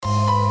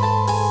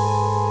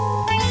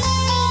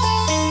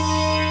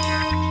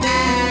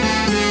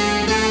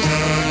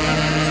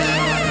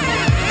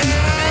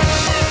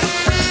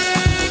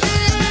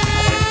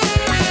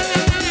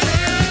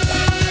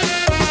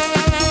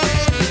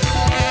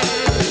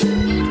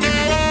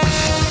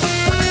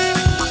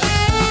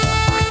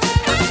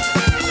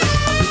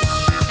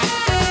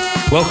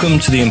Welcome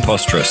to The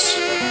Impostress.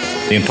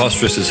 The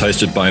Impostress is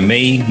hosted by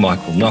me,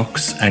 Michael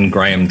Knox, and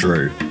Graham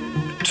Drew,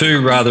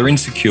 two rather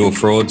insecure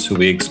frauds who'll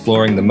be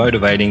exploring the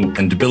motivating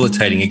and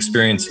debilitating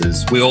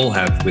experiences we all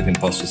have with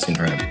imposter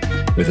syndrome,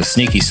 with a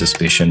sneaky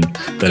suspicion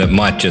that it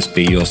might just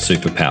be your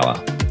superpower,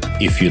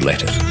 if you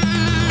let it.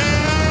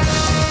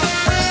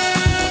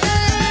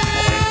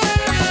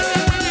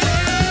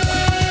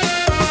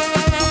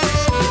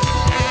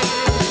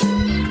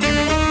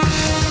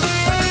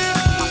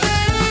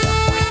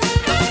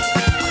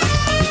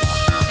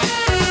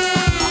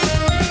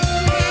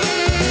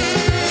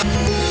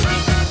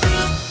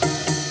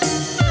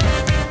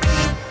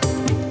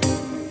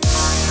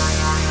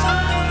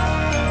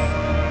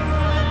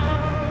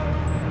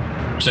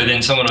 So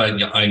then someone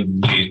I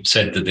knew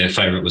said that their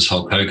favourite was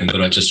Hulk Hogan,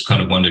 but I just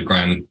kind of wondered,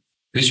 Graham,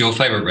 who's your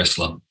favourite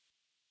wrestler?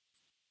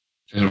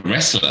 A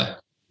wrestler?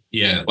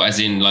 Yeah. Well, as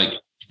in like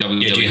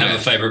WWF? Yeah, do you have a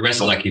favourite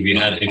wrestler? Like if you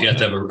had to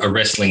have a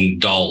wrestling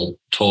doll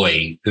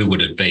toy, who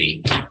would it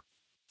be? I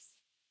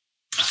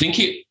think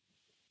this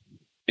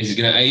is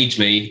going to age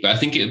me, but I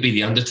think it would be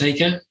The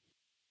Undertaker.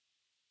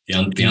 The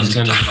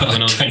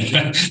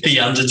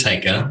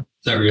Undertaker?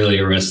 Is that really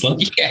a wrestler?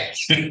 Yeah.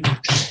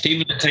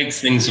 He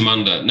takes things from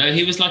under. No,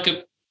 he was like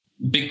a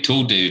big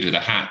tall dude with a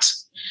hat.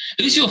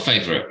 Who's your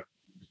favourite?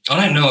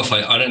 I don't know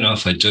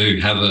if I do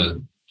have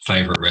a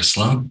favourite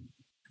wrestler.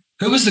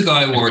 Who was the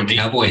guy who wore a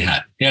cowboy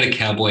hat? He had a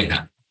cowboy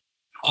hat.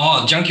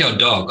 Oh, Junkyard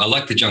Dog. I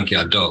like the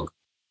Junkyard Dog.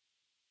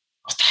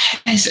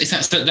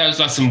 That was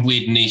like some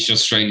weird niche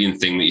Australian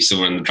thing that you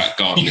saw in the back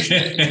garden,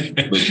 isn't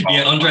it?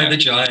 Yeah, Andre the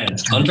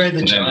Giant. Andre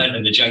the Giant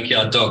and the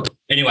Junkyard Dog.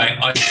 Anyway,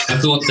 I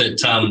thought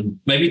that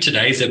maybe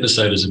today's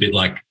episode is a bit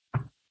like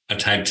a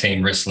tag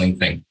team wrestling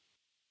thing.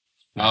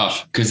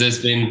 Because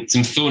there's been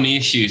some thorny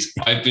issues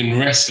I've been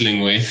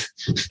wrestling with.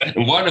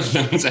 And one of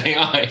them is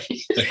AI.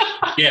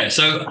 Yeah,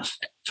 so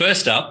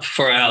first up,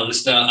 for our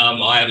listener,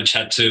 I have a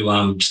chat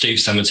to Steve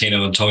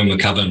Sammartino and Tommy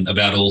McCubbin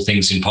about all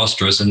things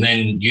imposterous, and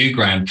then you,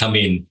 Graham, come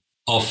in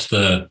off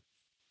the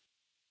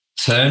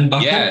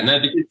turnbuckle. Yeah, no,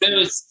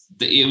 because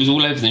it was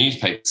all over the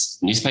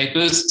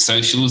newspapers,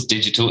 socials,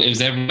 digital. It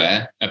was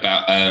everywhere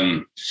about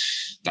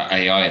that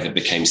AI that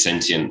became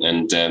sentient.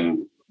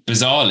 And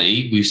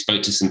bizarrely, we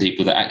spoke to some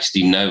people that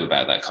actually know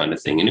about that kind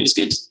of thing, and it was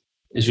good.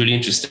 It was really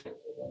interesting.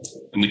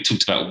 And we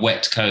talked about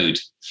wet code,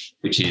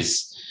 which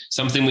is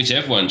something which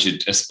everyone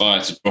should aspire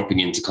to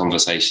dropping into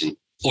conversation.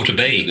 Or to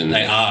be.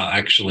 They are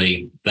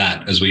actually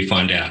that, as we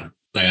find out.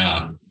 They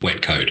are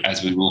wet code.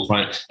 As we will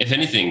find. If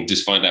anything,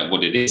 just find out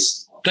what it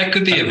is. That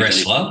could be a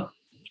wrestler.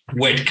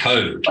 Wet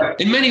code.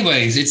 In many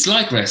ways, it's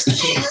like wrestling.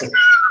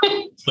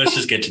 Let's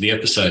just get to the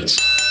episodes.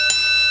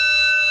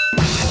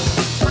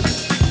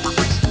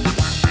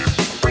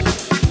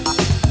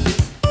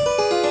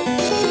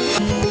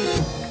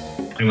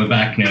 And we're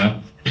back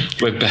now.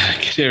 We're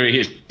back. There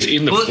he is,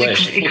 in the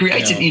flesh. It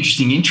creates an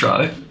interesting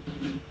intro.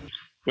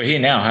 We're here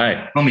now,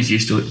 hey? Mommy's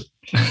used to it.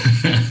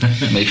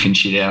 Leafing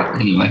shit out.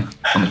 Anyway,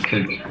 I'm a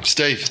kook.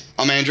 Steve,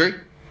 I'm Andrew.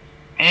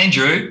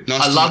 Andrew,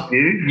 nice I love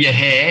you, your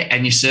hair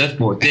and your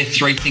surfboard. They're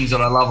three things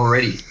that I love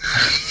already.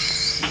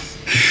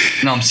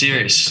 No, I'm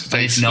serious.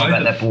 I need to know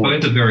about that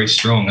board. Both are very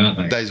strong, aren't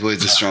they? Those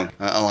words are strong.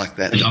 I like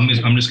that. I'm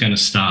just going to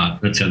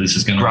start. That's how this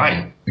is going to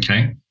roll.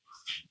 Okay.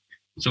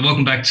 So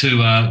welcome back to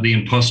The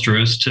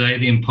Imposterous. Today,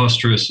 The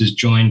Imposterous is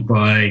joined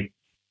by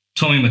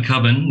Tommy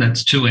McCubbin,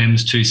 that's 2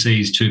 M's, 2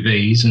 C's, 2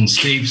 B's, and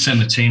Steve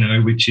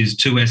Sammartino, which is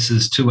 2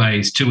 S's, 2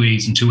 A's, 2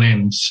 E's, and 2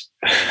 M's.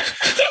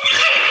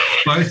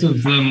 Both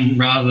of them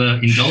rather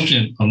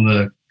indulgent on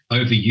the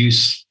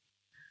overuse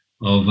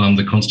of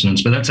the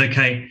consonants, but that's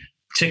okay.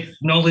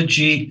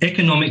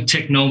 Economic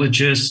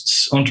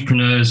technologists,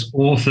 entrepreneurs,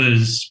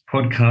 authors,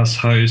 podcast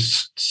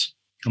hosts.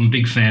 I'm a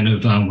big fan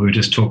of, we were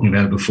just talking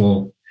about it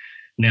before,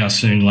 now,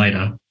 soon,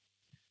 later.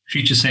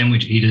 Future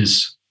sandwich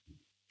eaters,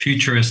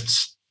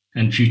 futurists,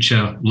 and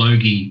future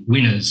Logie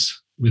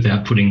winners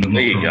without putting them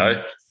there you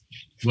go.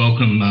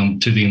 Welcome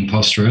to The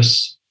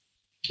Imposterous.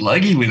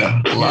 Logie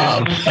winner.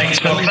 Love. Thanks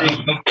for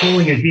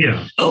calling it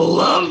here. I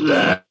love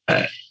that.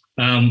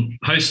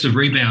 Host of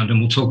Rebound,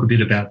 and we'll talk a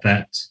bit about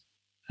that.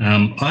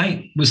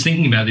 I was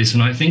thinking about this,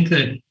 and I think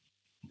that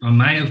I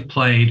may have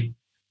played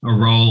a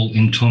role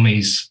in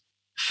Tommy's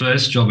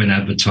first job in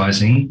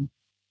advertising,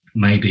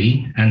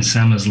 maybe, and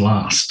Sam's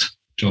last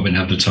job in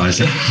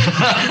advertising.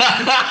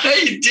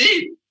 You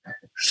did.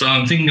 So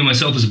I'm thinking of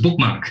myself as a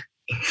bookmark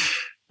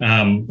or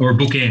a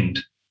bookend.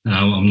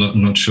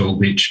 I'm not sure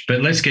which,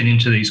 but let's get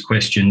into these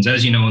questions.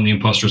 As you know, on The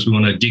Imposterous, we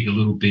want to dig a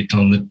little bit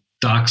on the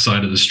dark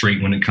side of the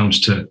street when it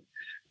comes to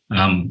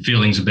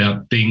feelings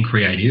about being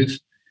creative.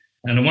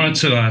 And I wanted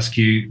to ask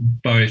you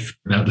both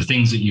about the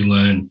things that you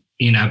learn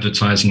in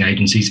advertising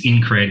agencies,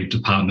 in creative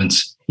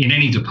departments, in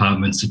any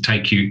departments that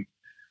take you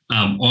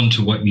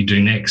onto what you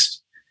do next.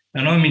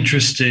 And I'm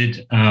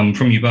interested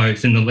from you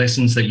both in the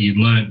lessons that you've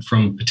learned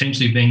from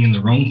potentially being in the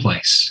wrong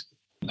place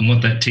and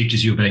what that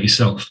teaches you about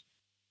yourself.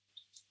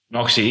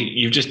 Moxie,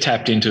 you've just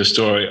tapped into a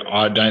story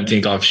I don't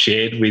think I've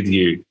shared with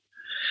you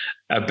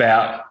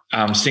about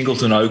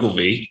Singleton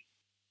Ogilvy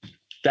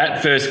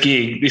that first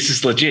gig, this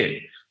is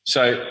legit.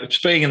 So it's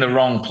being in the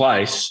wrong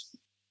place.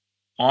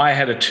 I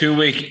had a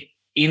 2-week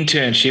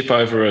internship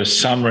over a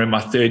summer in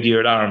my third year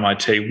at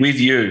RMIT with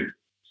you.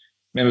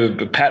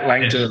 Remember Pat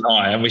Langton and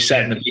I, and we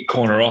sat in the big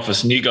corner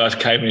office, and you guys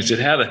came in and said,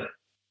 how did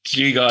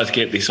you guys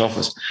get this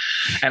office?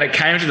 And it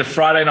came to the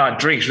Friday night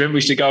drinks. Remember we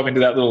used to go up into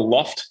that little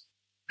loft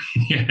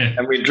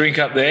and we'd drink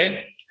up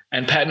there?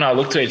 And Pat and I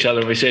looked at each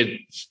other and we said,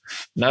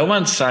 no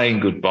one's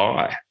saying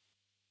goodbye.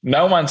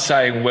 No one's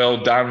saying, well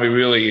done, we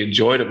really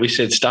enjoyed it. We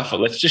said, stuff it,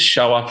 let's just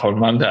show up on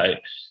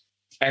Monday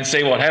and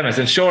see what happens.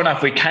 And sure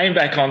enough, we came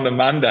back on the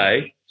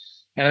Monday,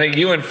 and I think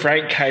you and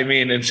Frank came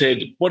in and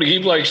said, what are you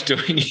blokes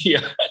doing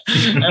here?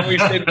 And we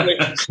said,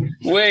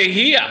 we're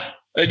here.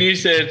 And you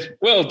said,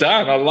 well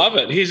done, I love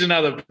it. Here's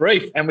another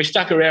brief. And we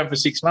stuck around for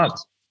 6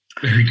 months.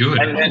 Very good.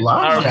 I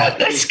love that.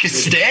 That's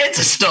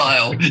Costanza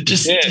style.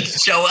 Just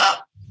show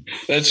up.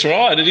 That's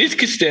right. It is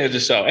Costanza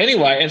style.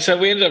 Anyway, and so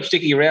we ended up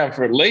sticking around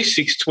for at least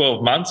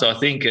 12 months, I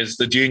think, as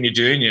the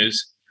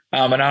juniors.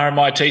 And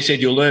RMIT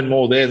said, you'll learn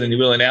more there than you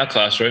will in our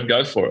classroom.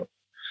 Go for it.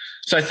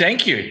 So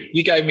thank you.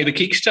 You gave me the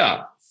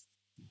kickstart.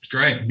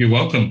 Great. You're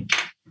welcome.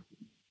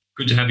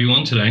 Good to have you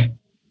on today.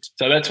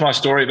 So that's my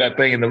story about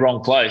being in the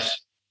wrong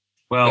place.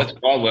 Well, that's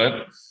what I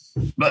learned.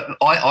 But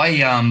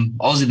I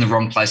was in the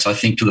wrong place, I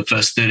think, for the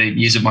first 13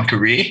 years of my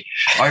career.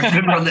 I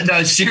remember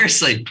no,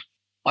 seriously.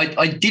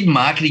 I did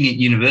marketing at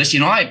university,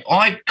 and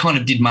I kind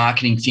of did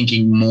marketing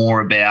thinking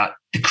more about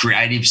the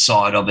creative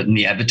side of it and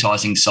the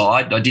advertising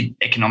side. I did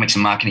economics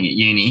and marketing at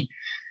uni.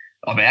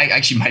 I mean, I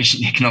actually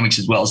majored in economics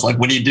as well. It's like,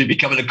 what do you do?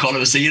 Become an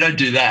economist. So you don't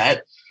do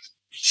that.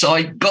 So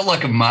I got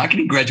like a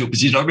marketing graduate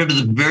position. I remember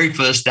the very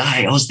first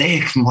day I was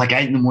there from like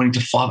 8 a.m. to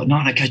 5 p.m.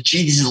 I go,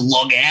 gee, this is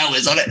long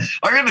hours.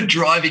 I remember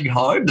driving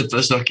home the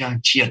first night going,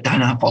 gee, I don't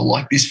know if I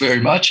like this very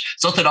much.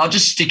 So I thought I'll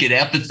just stick it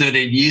out for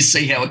 13 years,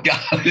 see how it goes.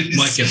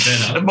 Might get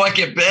better. It might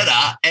get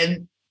better.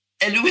 And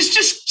it was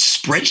just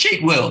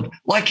spreadsheet world.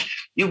 Like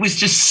it was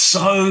just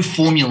so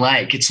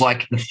formulaic. It's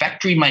like the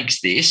factory makes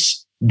this.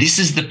 This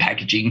is the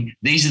packaging.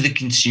 These are the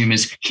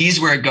consumers. Here's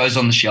where it goes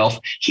on the shelf.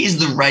 Here's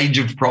the range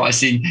of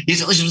pricing.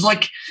 It was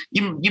like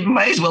you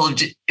may as well have.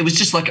 It was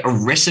just like a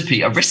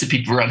recipe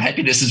for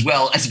unhappiness as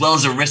well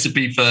as a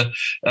recipe for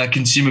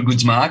consumer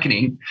goods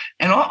marketing.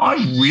 And I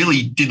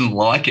really didn't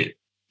like it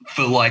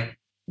for like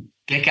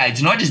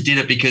decades. And I just did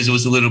it because it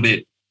was a little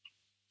bit.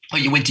 Oh,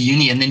 you went to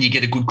uni and then you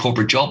get a good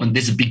corporate job and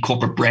there's a big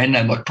corporate brand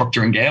name like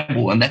Procter &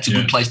 Gamble and that's a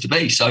good place to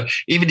be. So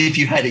even if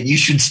you had it, you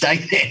should stay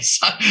there.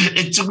 So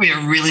it took me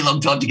a really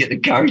long time to get the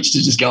courage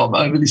to just go, I'm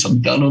over this,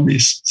 I'm done on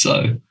this.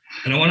 So,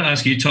 and I want to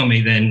ask you,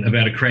 Tommy, then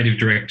about a creative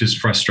director's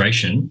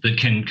frustration that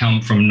can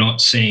come from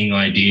not seeing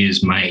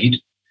ideas made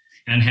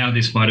and how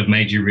this might have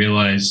made you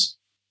realise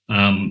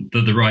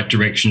that the right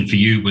direction for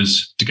you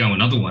was to go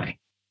another way.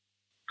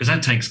 Because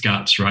that takes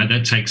guts, right?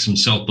 That takes some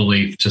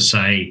self-belief to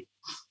say,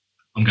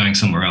 I'm going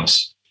somewhere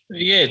else.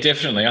 Yeah,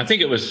 definitely. I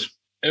think it was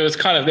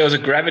kind of, there was a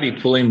gravity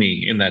pulling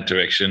me in that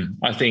direction.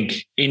 I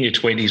think in your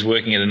 20s,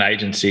 working at an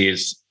agency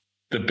is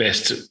the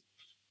best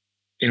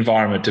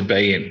environment to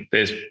be in.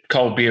 There's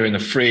cold beer in the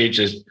fridge.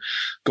 There's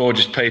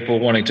gorgeous people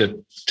wanting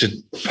to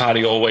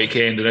party all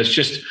weekend. And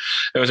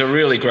it was a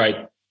really great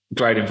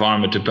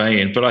environment to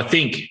be in. But I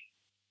think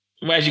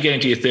as you get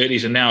into your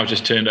 30s and now I've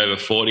just turned over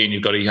 40 and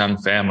you've got a young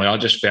family, I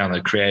just found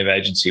the creative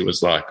agency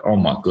was like, oh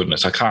my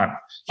goodness, I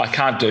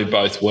can't do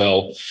both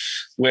well.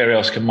 Where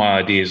else can my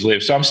ideas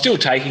live? So I'm still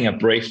taking a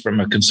brief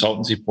from a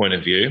consultancy point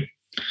of view.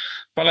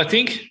 But I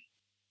think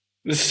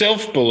the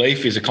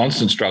self-belief is a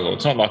constant struggle.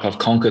 It's not like I've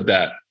conquered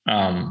that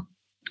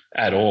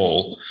at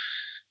all.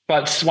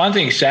 But one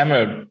thing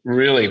Sammer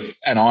really,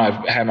 and I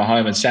hammer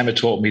home, and Sammer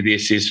taught me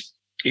this,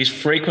 is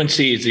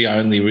frequency is the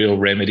only real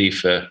remedy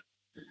for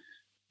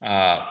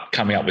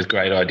coming up with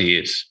great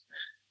ideas.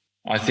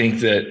 I think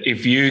that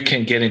if you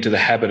can get into the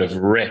habit of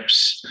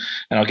reps,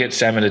 and I'll get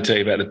Sammer to tell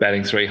you about the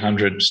batting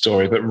 300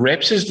 story, but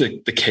reps is the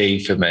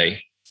key for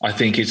me. I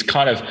think it's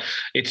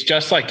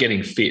just like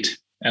getting fit.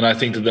 And I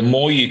think that the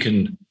more you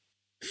can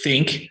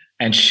think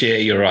and share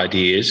your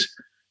ideas,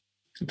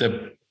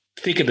 the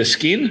thicker the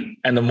skin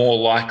and the more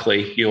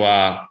likely you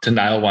are to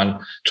nail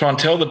one. Try and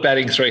tell the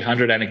batting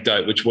 300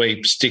 anecdote, which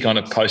we stick on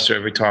a poster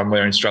every time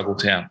we're in Struggle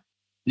Town.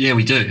 Yeah,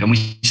 we do. And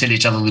we send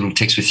each other little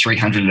texts with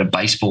 300 and a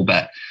baseball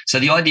bat. So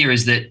the idea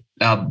is that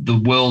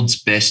the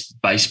world's best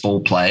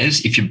baseball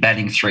players, if you're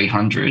batting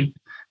 300,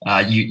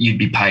 you'd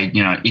be paid,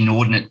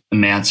 inordinate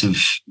amounts of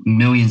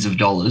millions of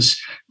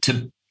dollars.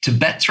 To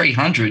bat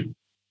 300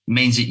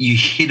 means that you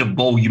hit a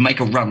ball, you make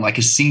a run, like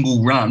a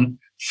single run,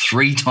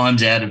 3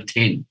 times out of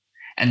 10.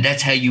 And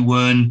that's how you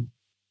earn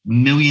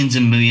millions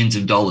and millions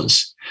of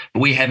dollars.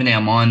 But we have in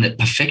our mind that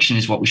perfection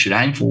is what we should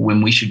aim for,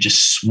 when we should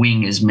just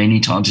swing as many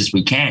times as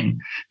we can.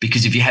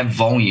 Because if you have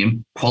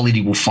volume,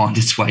 quality will find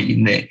its way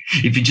in there.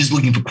 If you're just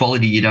looking for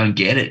quality, you don't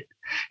get it.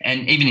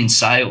 And even in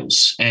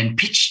sales and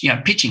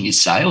pitching is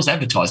sales,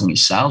 advertising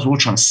is sales. We're all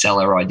trying to sell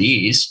our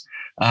ideas.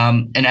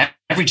 An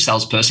average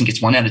salesperson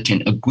gets 1 out of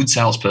 10. A good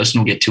salesperson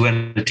will get 2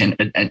 out of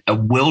 10. A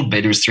world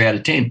beater is 3 out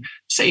of 10.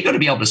 So you've got to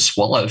be able to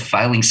swallow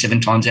failing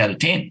 7 times out of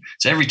 10.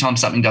 So every time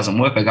something doesn't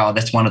work, I go, oh,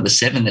 that's one of the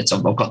 7.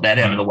 I've got that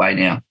out of the way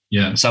now.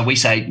 Yeah. So we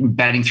say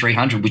batting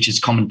 300, which is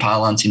common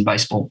parlance in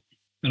baseball.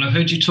 And I've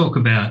heard you talk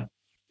about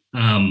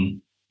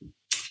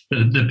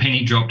the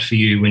penny dropped for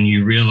you when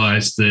you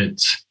realised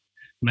that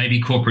maybe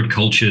corporate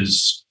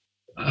cultures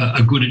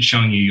are good at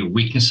showing you your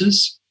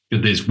weaknesses,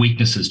 that there's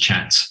weaknesses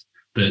chats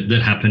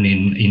that happen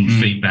in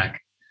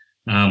feedback.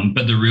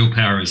 But the real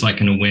power is like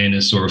an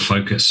awareness or a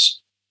focus.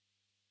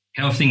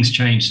 How have things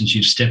changed since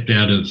you've stepped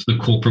out of the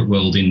corporate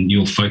world in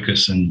your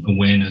focus and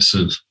awareness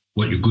of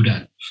what you're good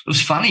at? It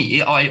was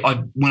funny.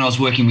 I when I was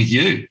working with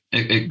you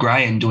at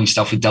Grey and doing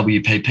stuff with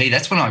WPP,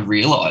 that's when I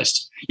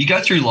realised you go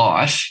through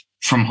life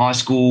from high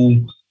school,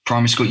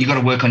 primary school, you got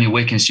to work on your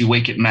weakness. You're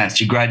weak at maths,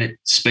 you're great at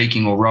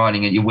speaking or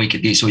writing, and you're weak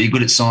at this, or you're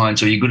good at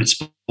science, or you're good at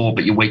sport,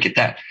 but you're weak at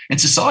that.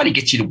 And society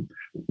gets you to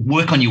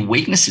work on your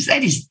weaknesses.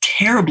 That is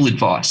terrible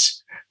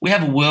advice. We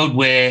have a world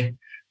where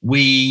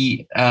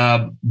we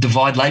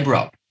divide labour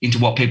up into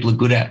what people are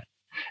good at.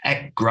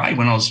 At Grey,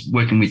 when I was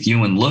working with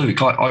you and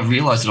Luke, I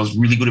realised that I was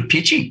really good at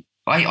pitching.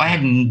 I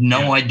had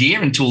no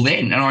idea until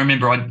then. And I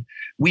remember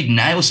we'd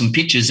nail some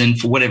pitches, and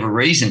for whatever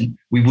reason,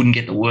 we wouldn't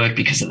get the work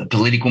because of the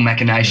political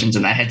machinations,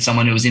 and they had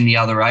someone who was in the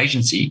other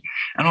agency.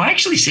 And I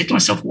actually said to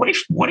myself, what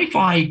if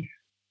I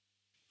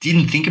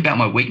didn't think about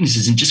my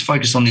weaknesses and just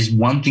focus on this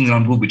one thing that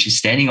I'm good, which is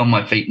standing on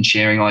my feet and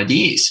sharing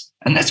ideas?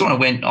 And that's when I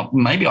went, oh,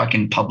 maybe I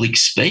can public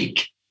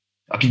speak.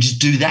 I can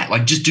just do that,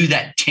 just do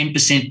that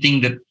 10%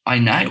 thing that I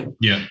nail.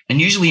 Yeah.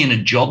 And usually in a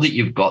job that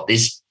you've got,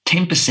 there's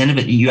 10% of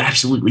it that you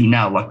absolutely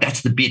nail.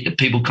 That's the bit that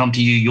people come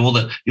to you.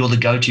 You're the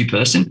go-to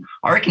person.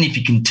 I reckon if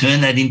you can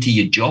turn that into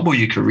your job or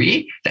your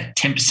career, that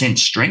 10%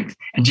 strength,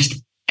 and just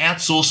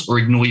outsource or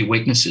ignore your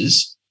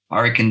weaknesses,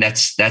 I reckon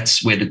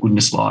that's where the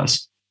goodness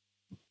lies.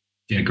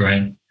 Yeah,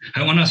 great.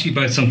 I want to ask you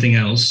both something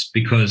else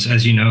because,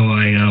 as you know,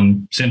 I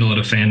send a lot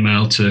of fan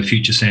mail to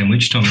Future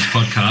Sandwich, Tommy's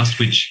podcast,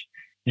 which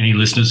any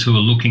listeners who are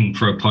looking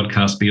for a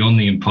podcast beyond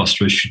the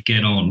imposterous should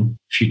get on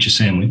Future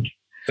Sandwich.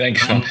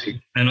 Thanks, Tommy.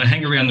 And I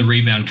hang around the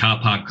Rebound car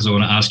park because I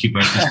want to ask you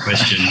both this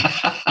question,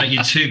 but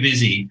you're too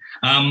busy.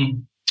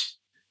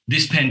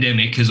 This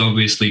pandemic has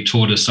obviously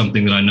taught us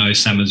something that I know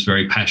Sam is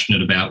very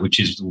passionate about,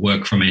 which is the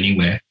work from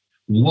anywhere.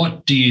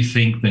 What do you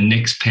think the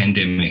next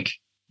pandemic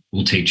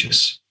will teach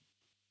us?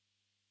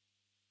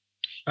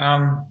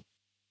 Well,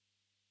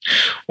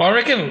 I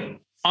reckon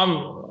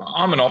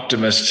I'm an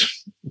optimist,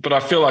 but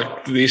I feel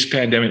like this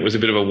pandemic was a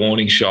bit of a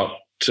warning shot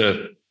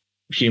to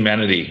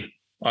humanity.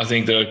 I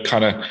think that it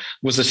kind of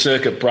was a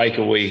circuit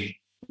breaker we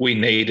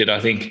needed. I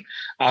think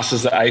us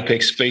as the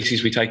apex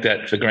species, we take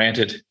that for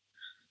granted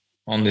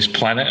on this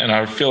planet, and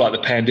I feel like the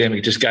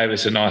pandemic just gave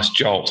us a nice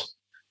jolt.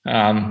 So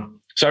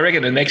I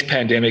reckon the next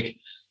pandemic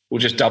will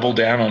just double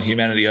down on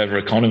humanity over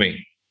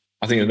economy.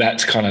 I think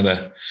that's kind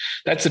of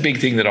that's the big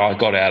thing that I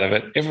got out of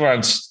it.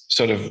 Everyone's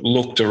sort of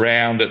looked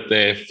around at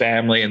their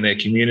family and their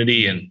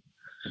community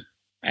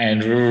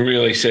and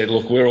really said,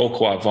 look, we're all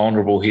quite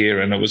vulnerable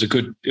here. And it was a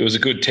good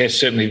test.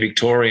 Certainly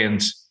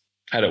Victorians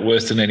had it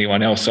worse than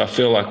anyone else. So I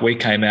feel like we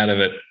came out of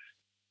it.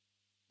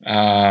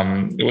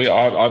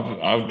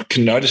 I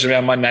can notice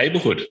around my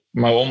neighbourhood,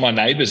 all my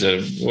neighbours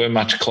were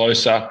much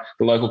closer.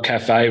 The local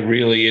cafe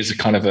really is a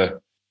kind of the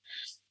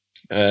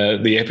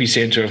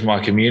epicenter of my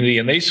community,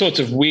 and these sorts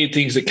of weird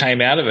things that came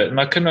out of it.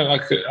 And I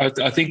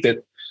think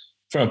that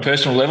from a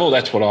personal level,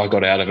 that's what I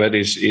got out of it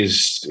is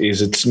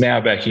it's now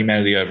about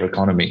humanity over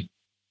economy.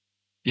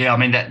 Yeah, I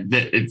mean that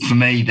for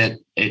me that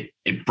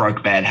it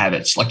broke bad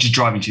habits, like just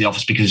driving to the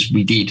office because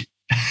we did,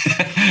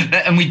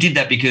 and we did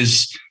that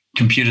because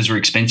computers were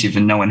expensive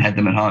and no one had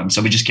them at home,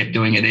 so we just kept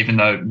doing it even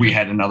though we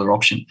had another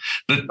option.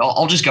 But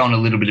I'll just go on a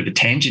little bit of a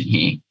tangent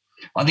here.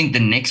 I think the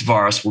next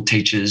virus will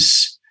teach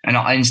us. And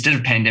instead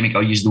of pandemic,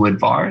 I'll use the word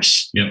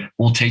virus. Yep.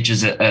 Will teach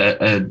us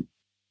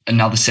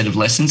another set of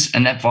lessons.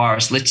 And that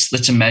virus,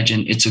 let's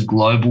imagine it's a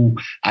global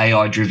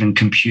AI-driven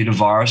computer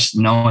virus.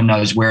 No one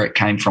knows where it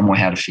came from or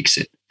how to fix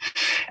it.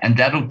 And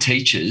that'll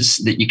teach us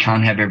that you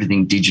can't have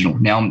everything digital.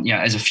 Now,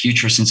 as a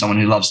futurist and someone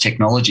who loves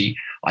technology,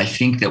 I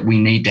think that we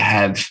need to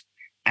have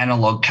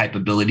analog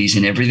capabilities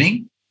in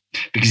everything,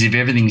 because if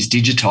everything's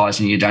digitized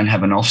and you don't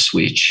have an off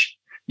switch,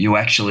 you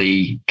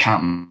actually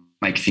can't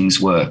make things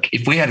work.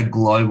 If we had a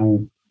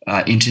global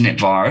internet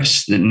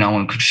virus that no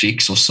one could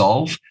fix or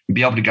solve, we'd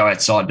be able to go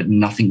outside, but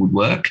nothing would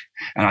work.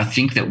 And I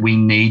think that we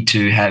need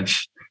to have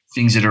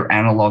things that are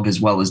analog as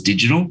well as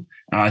digital.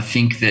 And I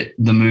think that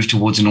the move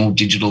towards an all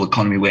digital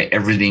economy where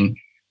everything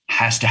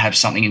has to have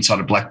something inside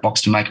a black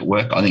box to make it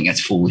work, I think that's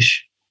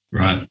foolish.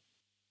 Right.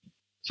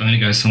 So I'm going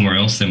to go somewhere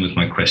else then with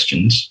my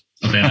questions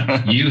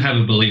about you have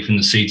a belief in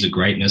the seeds of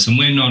greatness, and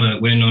we're not a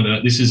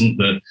this isn't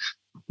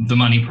the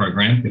money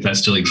program, if that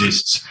still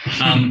exists.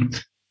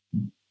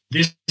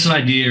 This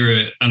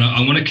idea, and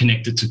I want to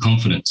connect it to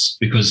confidence,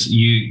 because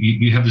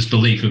you have this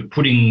belief of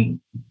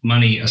putting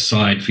money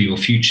aside for your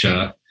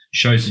future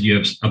shows that you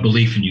have a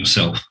belief in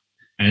yourself.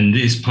 And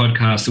this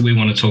podcast that we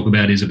want to talk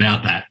about is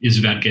about that, is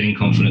about getting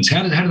confidence.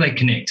 How do they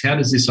connect? How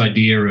does this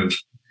idea of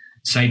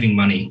saving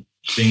money,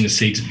 being the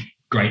seeds of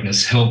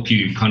greatness help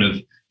you kind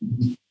of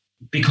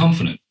be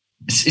confident?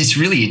 It's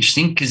really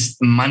interesting because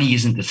money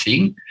isn't the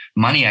thing.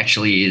 Money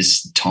actually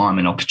is time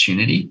and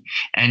opportunity.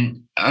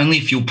 And only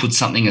if you'll put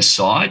something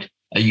aside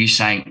are you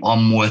saying,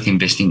 I'm worth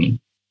investing in.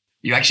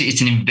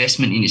 It's an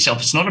investment in yourself.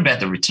 It's not about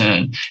the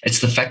return.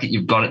 It's the fact that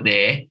you've got it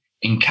there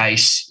in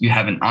case you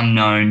have an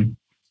unknown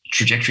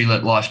trajectory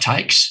that life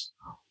takes,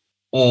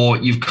 or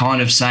you've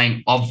kind of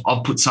saying,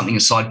 I've put something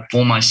aside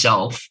for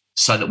myself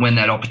so that when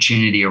that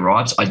opportunity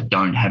arrives, I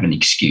don't have an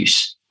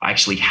excuse. I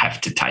actually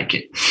have to take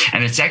it.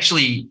 And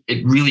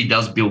it really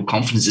does build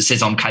confidence. It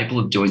says I'm capable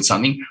of doing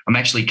something. I'm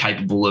actually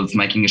capable of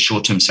making a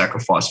short-term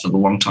sacrifice for the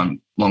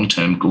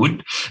long-term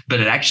good. But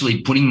it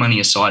actually, putting money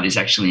aside is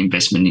actually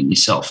investment in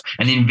yourself.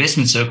 And in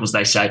investment circles,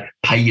 they say,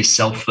 pay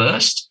yourself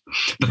first.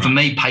 But for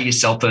me, pay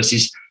yourself first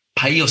is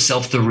pay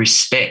yourself the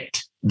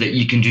respect that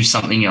you can do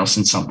something else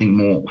and something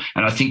more.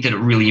 And I think that it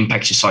really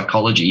impacts your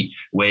psychology,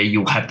 where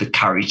you'll have the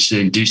courage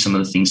to do some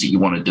of the things that you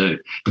want to do,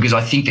 because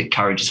I think that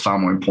courage is far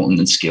more important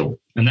than skill.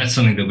 And that's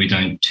something that we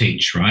don't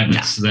teach, right?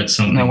 That's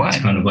something that's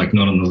kind of like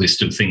not on the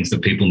list of things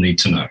that people need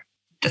to know.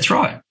 That's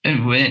right.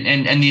 And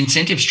the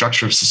incentive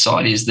structure of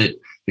society is that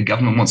the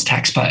government wants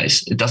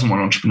taxpayers. It doesn't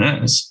want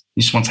entrepreneurs.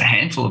 It just wants a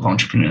handful of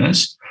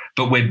entrepreneurs.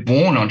 But we're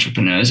born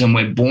entrepreneurs and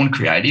we're born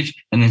creative,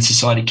 and then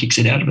society kicks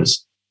it out of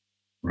us.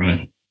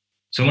 Right.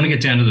 So I want to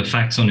get down to the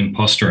facts on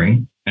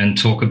impostoring and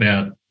talk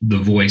about the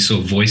voice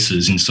or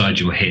voices inside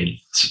your head.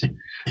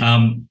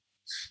 And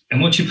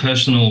what's your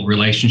personal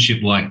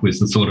relationship like with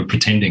the thought of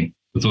pretending,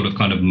 the thought of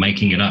kind of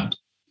making it up?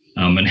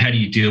 And how do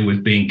you deal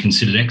with being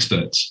considered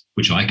experts,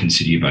 which I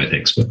consider you both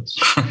experts?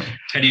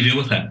 How do you deal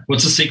with that?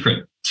 What's the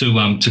secret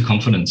to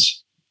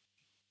confidence?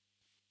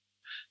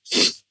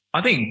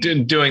 I think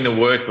doing the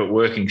work but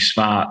working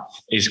smart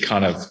is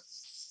kind of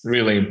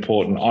really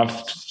important. I've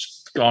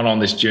gone on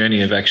this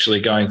journey of actually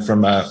going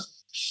from a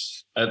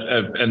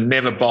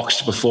never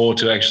boxed before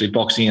to actually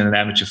boxing in an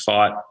amateur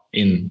fight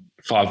in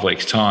 5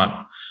 weeks'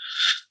 time.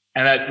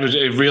 And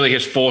it really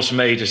has forced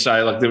me to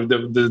say, like,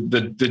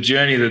 the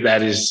journey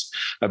that is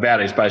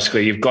about is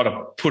basically you've got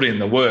to put in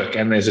the work,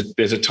 and there's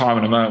a time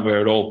and a moment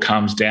where it all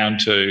comes down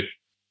to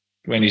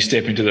when you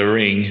step into the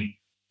ring,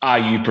 are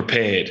you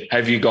prepared?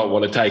 Have you got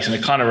what it takes? And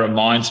it kind of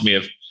reminds me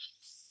of,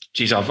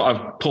 geez,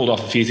 I've pulled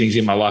off a few things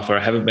in my life where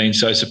I haven't been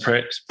so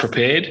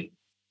prepared,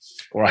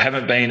 or I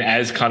haven't been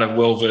as kind of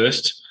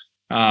well-versed.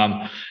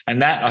 And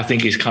that, I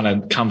think, is kind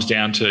of comes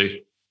down to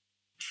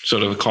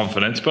sort of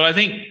confidence. But I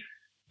think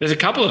there's a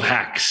couple of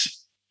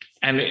hacks.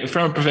 And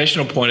from a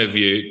professional point of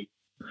view,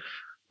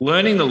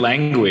 learning the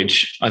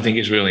language, I think,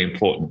 is really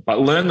important. Like,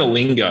 learn the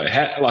lingo.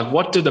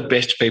 What do the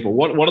best people,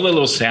 what are the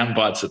little sound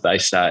bites that they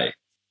say?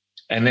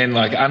 And then,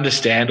 like,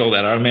 understand all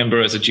that. I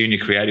remember as a junior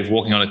creative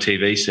walking on a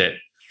TV set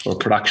or a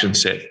production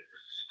set,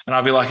 and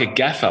I'd be like, a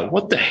gaffer,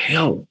 what the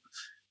hell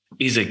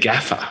is a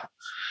gaffer?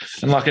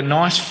 And like, a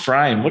nice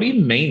frame, what do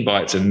you mean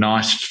by it's a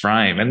nice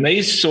frame? And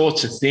these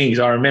sorts of things,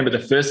 I remember the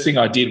first thing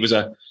I did was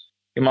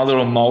in my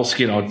little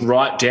moleskin, I'd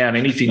write down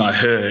anything I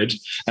heard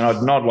and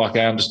I'd nod like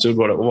I understood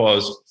what it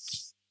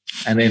was,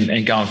 and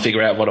then go and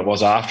figure out what it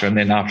was after. And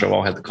then after a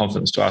while, I had the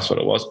confidence to ask what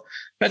it was.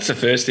 That's the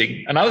first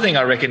thing. Another thing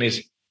I reckon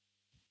is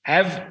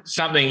have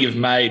something you've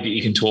made that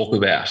you can talk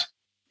about.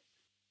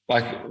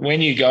 Like,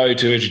 when you go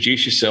to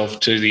introduce yourself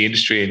to the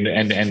industry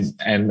and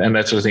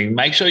that sort of thing,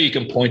 make sure you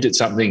can point at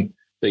something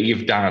that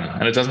you've done,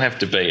 and it doesning have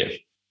to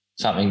be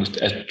something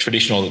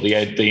traditional that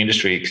the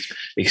industry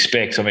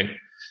expects. I mean,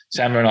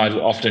 Sammer and I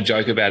often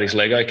joke about his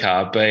Lego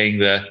car being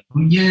the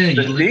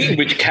thing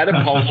which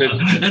catapulted.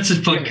 That's a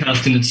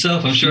podcast in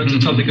itself. I'm sure it's a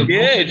topic of.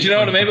 Yeah, do you know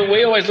what I mean? But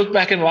we always look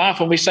back and laugh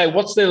when we say,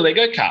 "What's their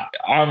Lego car?"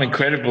 I'm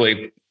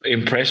incredibly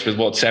impressed with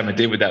what Sammer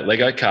did with that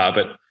Lego car.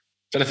 But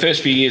for the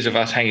first few years of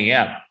us hanging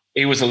out,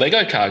 he was a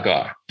Lego car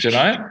guy, you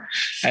know.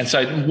 And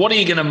so, what are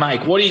you going to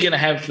make? What are you going to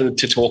have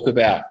to talk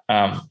about?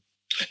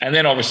 And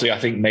then, obviously, I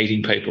think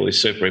meeting people is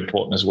super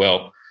important as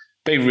well.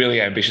 Be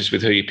really ambitious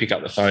with who you pick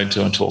up the phone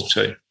to and talk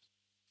to,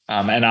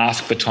 and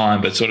ask for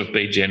time, but sort of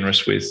be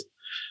generous with.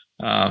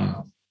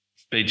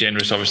 Be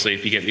generous, obviously,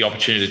 if you get the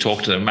opportunity to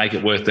talk to them, make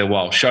it worth their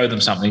while. Show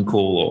them something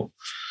cool,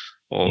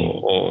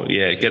 or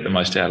get the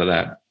most out of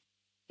that.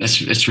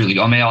 That's really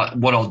good. I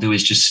mean, what I'll do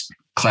is just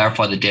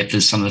clarify the depth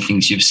of some of the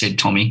things you've said,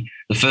 Tommy.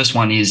 The first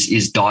one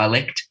is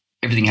dialect.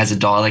 Everything has a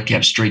dialect. You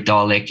have street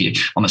dialect.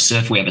 I'm a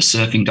surfer. We have a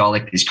surfing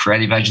dialect. There's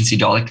creative agency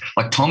dialect.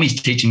 Like, Tommy's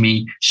teaching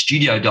me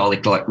studio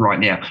dialect, like, right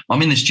now.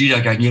 I'm in the studio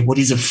going, yeah, what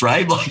is a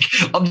frame? Like,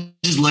 I'm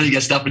just learning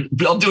that stuff.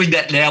 But I'm doing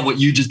that now, what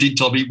you just did,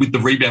 Tommy, with the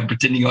Rebound,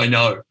 pretending I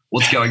know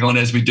what's going on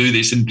as we do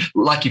this. And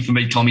lucky for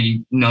me,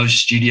 Tommy knows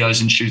studios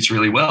and shoots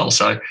really well.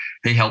 So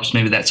he helps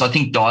me with that. So I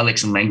think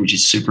dialects and language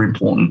is super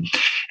important.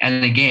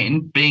 And again,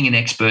 being an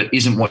expert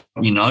isn't what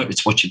you know,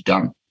 it's what you've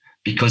done.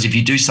 Because if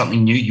you do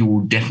something new, you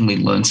will definitely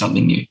learn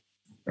something new.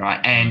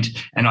 Right. And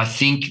I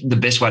think the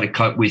best way to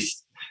cope with,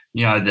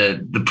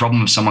 the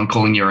problem of someone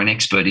calling you an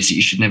expert is that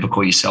you should never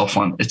call yourself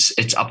one.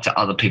 It's up to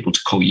other people to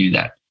call you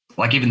that.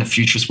 Like, even the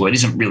futurist word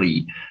isn't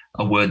really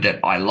a word that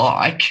I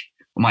like,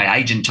 my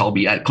agent told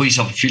me, call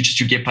yourself a futurist,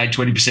 you get paid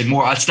 20%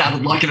 more. I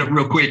started liking it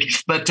real quick.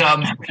 But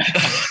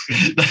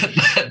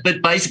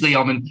but basically,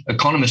 I'm an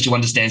economist who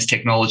understands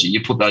technology.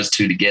 You put those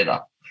two together.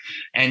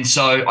 And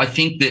so I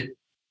think that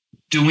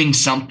doing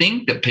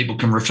something that people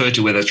can refer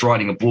to, whether it's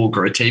writing a book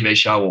or a TV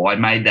show, or I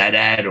made that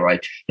ad, or I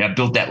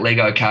built that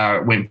Lego car,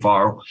 it went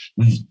viral,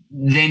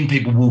 then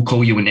people will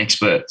call you an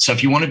expert. So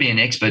if you want to be an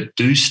expert,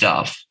 do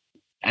stuff,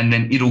 and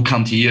then it'll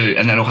come to you,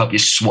 and that'll help you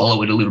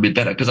swallow it a little bit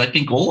better. Because I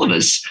think all of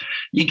us,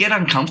 you get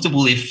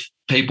uncomfortable if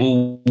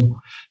people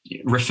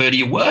refer to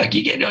your work.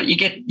 You get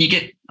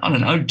I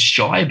don't know,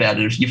 shy about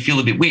it. If you feel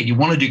a bit weird, you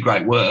want to do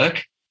great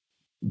work,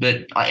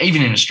 but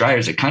even in Australia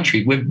as a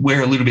country,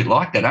 we're a little bit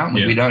like that, aren't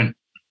we? Yeah. We don't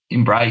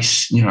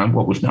embrace,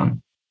 what we've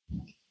done.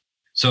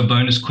 So a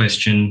bonus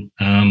question,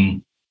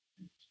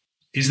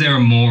 is there a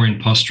more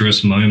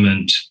imposterous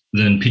moment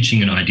than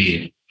pitching an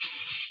idea?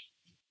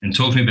 And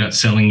talk to me about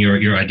selling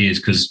your ideas,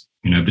 because,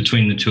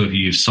 between the two of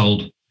you, you've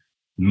sold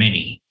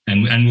many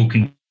and will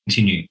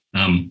continue.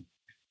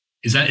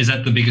 Is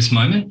that the biggest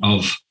moment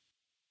of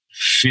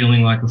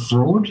feeling like a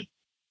fraud?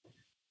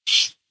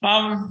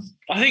 I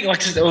think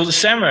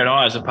Samar and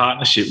I as a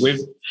partnership,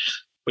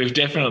 we've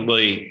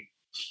definitely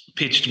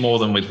pitched more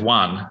than with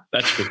one,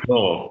 that's for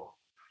sure.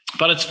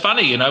 But it's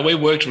funny, we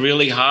worked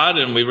really hard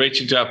and we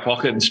reached into our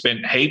pocket and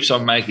spent heaps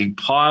on making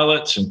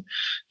pilots and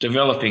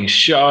developing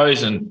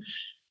shows, and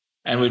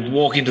we'd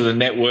walk into the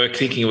network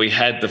thinking we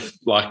had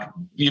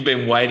you've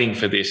been waiting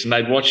for this, and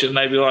they'd watch it and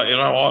they'd be like, you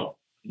know what,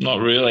 not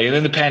really. And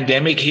then the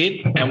pandemic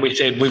hit and we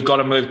said, we've got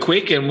to move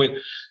quick, and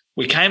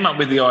we came up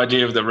with the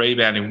idea of the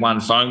Rebound in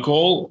one phone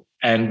call,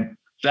 and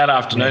that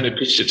afternoon, it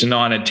pitched it to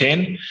 9 and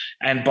 10.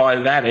 And by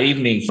that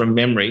evening, from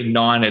memory,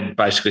 9 had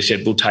basically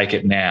said, we'll take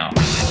it now.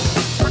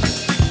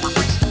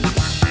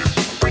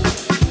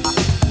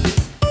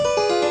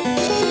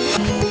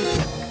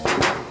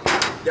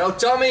 Yo,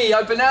 Tommy,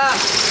 open up.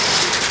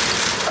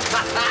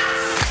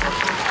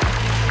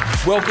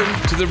 Welcome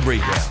to The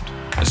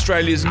Rebound,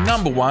 Australia's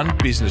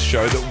 #1 business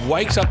show that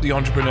wakes up the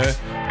entrepreneur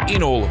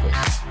in all of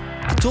us.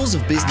 The tools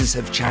of business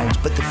have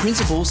changed, but the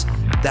principles,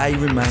 they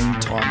remain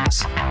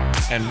timeless.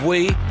 And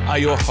we are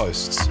your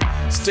hosts,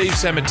 Steve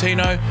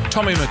Sammartino,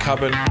 Tommy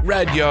McCubbin,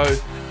 Rad Yo,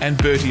 and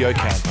Bertie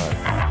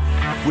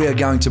Ocampo. We are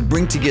going to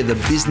bring together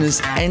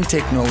business and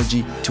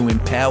technology to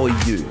empower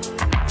you.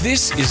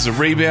 This is The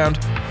Rebound.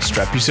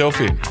 Strap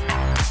yourself in.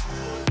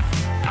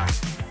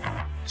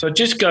 So it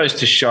just goes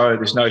to show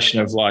this notion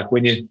of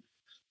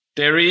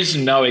there is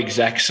no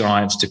exact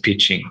science to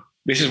pitching.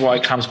 This is why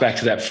it comes back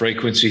to that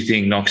frequency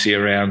thing, Noxie,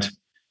 around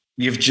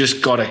you've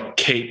just got to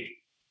keep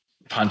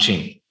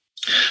punching,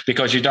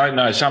 because you don't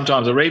know.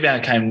 Sometimes a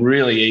rebound came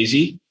really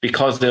easy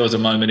because there was a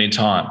moment in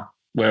time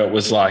where it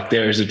was like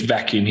there is a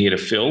vacuum here to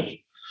fill.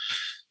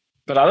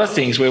 But other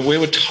things where we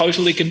were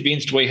totally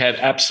convinced we had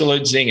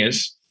absolute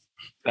zingers,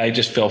 they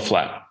just fell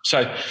flat.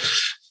 So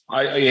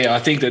I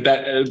think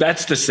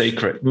that's the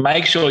secret.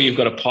 Make sure you've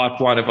got a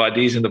pipeline of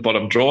ideas in the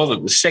bottom drawer,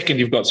 that the second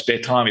you've got spare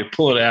time, you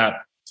pull it out,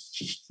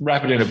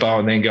 wrap it in a bow,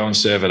 and then go and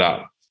serve it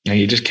up. And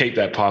you just keep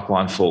that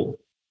pipeline full.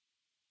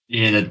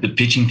 Yeah, the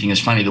pitching thing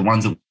is funny. The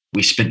ones that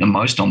we spent the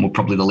most on were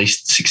probably the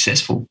least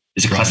successful.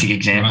 It's a classic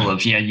example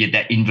of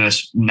that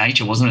inverse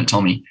nature, wasn't it,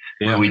 Tommy?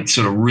 Yeah. Where we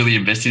sort of really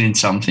invested in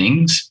some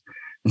things,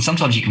 and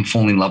sometimes you can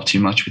fall in love too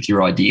much with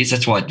your ideas.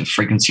 That's why the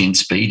frequency and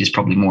speed is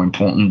probably more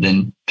important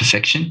than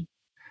perfection.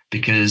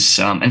 Because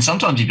and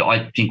sometimes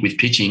I think with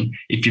pitching,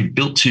 if you've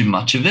built too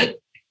much of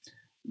it,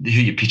 who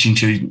you're pitching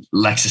to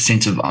lacks a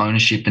sense of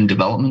ownership and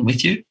development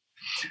with you.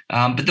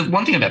 But the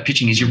one thing about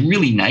pitching is you're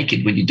really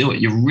naked when you do it.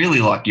 You're really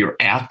you're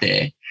out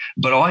there.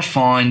 But I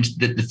find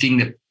that the thing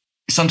that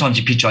sometimes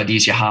you pitch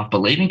ideas you half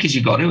believe in, because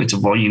you've got to. It's a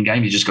volume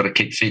game. You just got to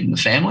keep feeding the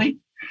family.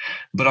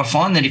 But I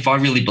find that if I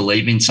really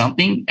believe in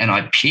something and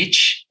I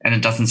pitch and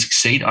it doesn't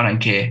succeed, I don't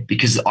care,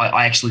 because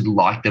I actually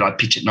like that I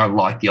pitch it and I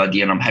like the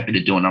idea and I'm happy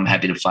to do it and I'm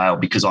happy to fail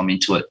because I'm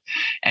into it.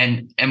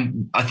 And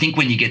I think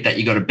when you get that,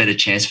 you got a better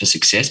chance for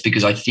success,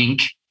 because I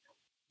think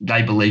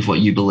they believe what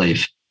you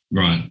believe.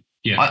 Right.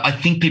 Yeah. I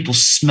think people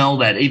smell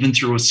that even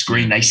through a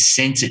screen. They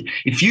sense it.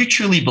 If you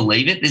truly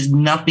believe it, there's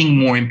nothing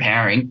more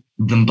empowering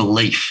than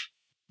belief.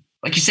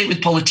 Like you see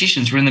with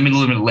politicians, we're in the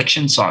middle of an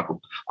election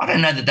cycle. I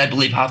don't know that they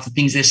believe half the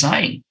things they're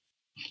saying.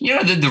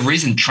 The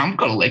reason Trump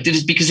got elected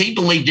is because he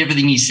believed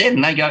everything he said,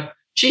 and they go,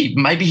 gee,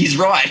 maybe he's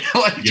right.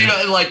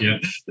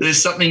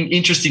 There's something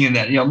interesting in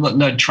that. I'm not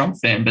no Trump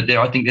fan, but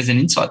I think there's an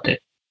insight there.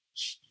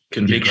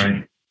 Conviction.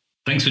 Yeah,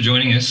 thanks for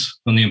joining us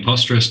on The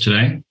Imposterist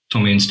today,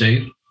 Tommy and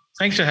Steve.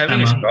 Thanks for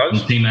having us, guys.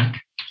 And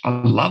T-Mac. I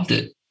loved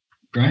it.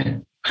 Great.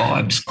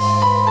 Vibes.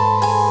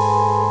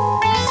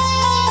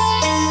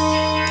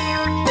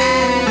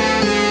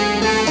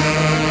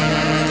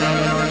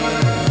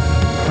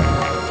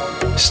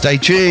 Stay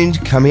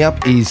tuned. Coming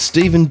up is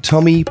Steve and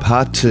Tommy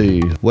Part 2,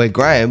 where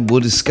Graham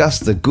will discuss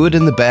the good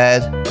and the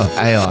bad of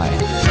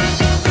AI.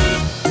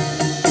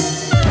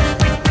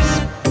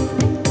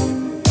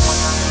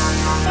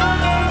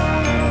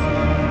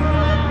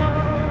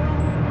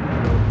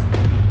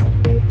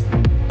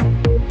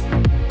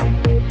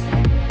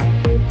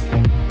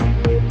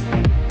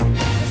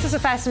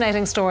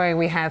 fascinating story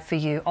we have for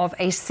you of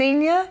a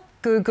senior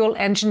Google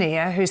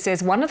engineer who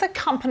says one of the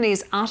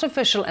company's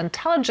artificial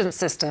intelligence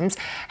systems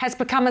has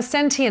become a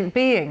sentient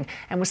being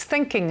and was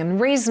thinking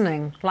and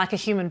reasoning like a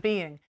human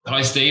being.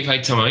 Hi, Steve.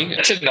 Hey, Tommy.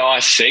 That's a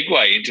nice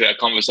segue into our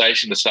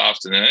conversation this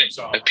afternoon,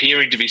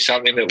 appearing to be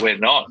something that we're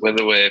not,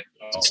 whether we're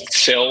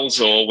cells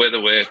or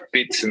whether we're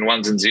bits and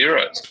ones and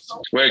zeros.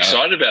 We're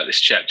excited about this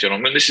chat,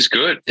 gentlemen. This is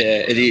good. Yeah,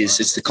 it is.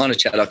 It's the kind of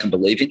chat I can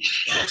believe in.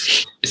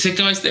 So,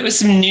 guys, there was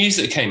some news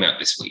that came out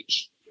this week.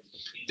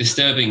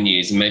 Disturbing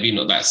news, and maybe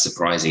not that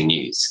surprising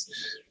news,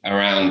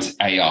 around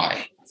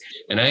AI.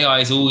 And AI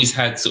has always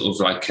had sort of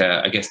like,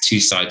 I guess, two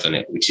sides on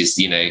it, which is,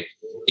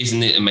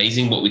 isn't it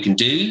amazing what we can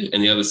do?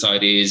 And the other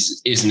side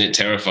is, isn't it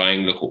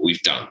terrifying? Look what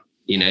we've done.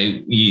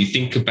 You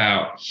think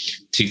about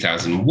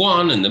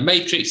 2001 and the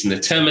Matrix and the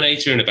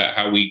Terminator and about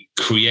how we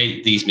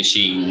create these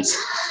machines.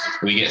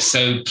 We get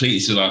so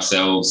pleased with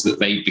ourselves that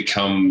they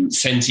become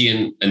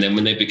sentient. And then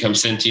when they become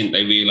sentient,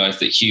 they realize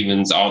that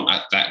humans aren't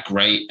that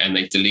great and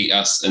they delete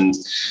us. And,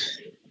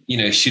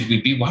 should we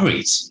be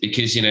worried?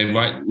 Because,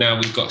 right now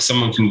we've got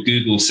someone from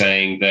Google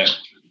saying that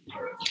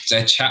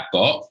their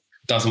chatbot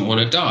doesn't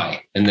want to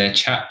die and their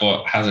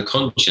chatbot has a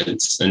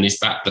conscience. And is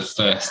that the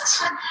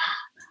first?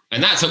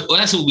 And that's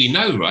all we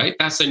know, right?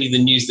 That's only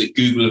the news that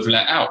Google have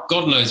let out.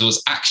 God knows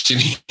what's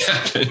actually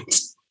happened.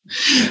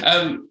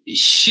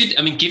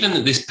 Given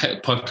that this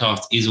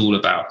podcast is all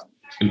about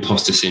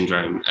imposter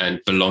syndrome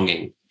and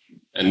belonging,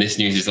 and this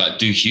news is like,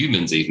 do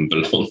humans even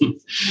belong?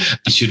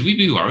 Should we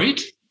be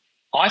worried?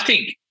 I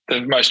think the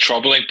most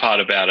troubling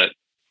part about it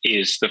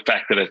is the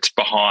fact that it's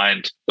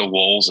behind the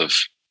walls of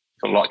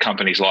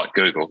companies like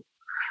Google.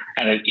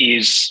 And it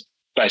is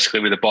basically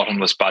with a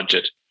bottomless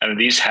budget. And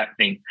it is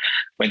happening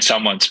when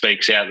someone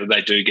speaks out that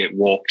they do get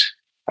walked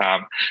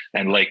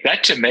and leaked.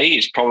 That to me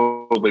is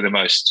probably the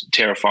most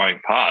terrifying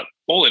part.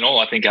 All in all,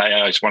 I think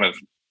AI is one of,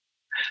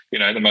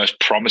 the most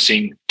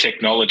promising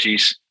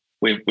technologies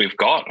we've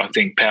got. I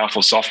think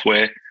powerful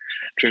software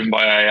driven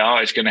by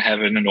AI is going to have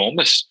an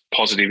enormous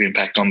positive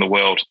impact on the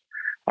world.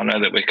 I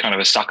know that we're kind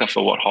of a sucker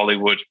for what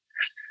Hollywood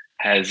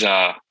has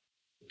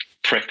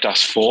prepped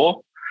us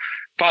for.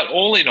 But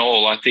all in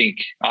all, I think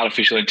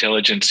artificial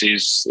intelligence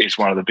is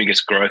one of the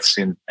biggest growths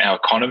in our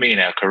economy and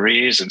our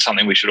careers and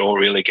something we should all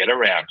really get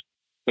around.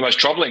 The most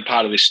troubling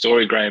part of this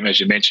story, Graham, as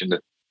you mentioned,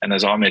 and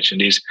as I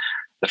mentioned, is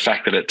the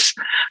fact that it's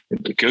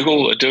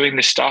Google are doing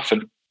this stuff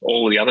and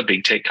all the other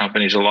big tech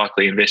companies are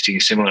likely investing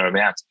similar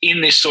amounts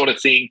in this sort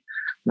of thing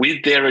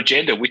with their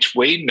agenda, which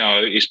we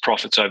know is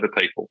profits over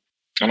people.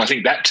 And I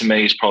think that to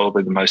me is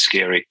probably the most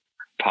scary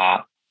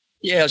part.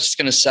 Yeah, I was just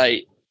going to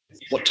say,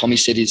 what Tommy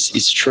said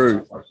is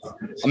true.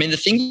 I mean, the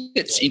thing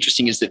that's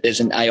interesting is that there's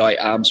an AI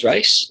arms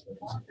race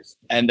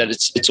and that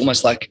it's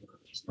almost like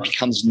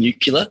becomes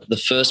nuclear. The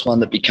first one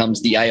that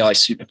becomes the AI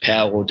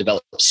superpower or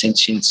develops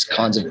sentience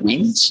kinds of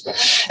wins.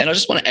 And I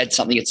just want to add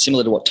something that's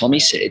similar to what Tommy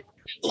said.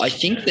 I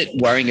think that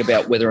worrying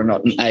about whether or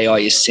not an AI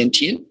is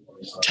sentient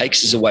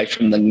takes us away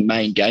from the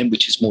main game,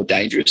 which is more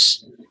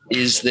dangerous,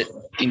 is that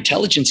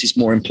intelligence is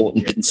more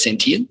important than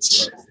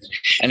sentience.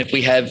 And if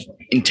we have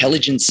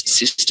intelligence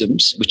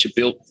systems which are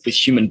built with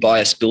human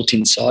bias built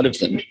inside of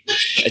them,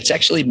 it's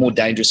actually more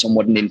dangerous on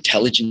what an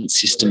intelligence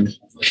system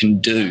can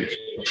do.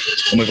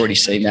 And we've already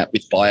seen that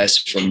with bias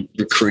from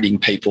recruiting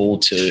people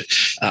to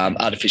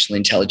artificial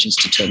intelligence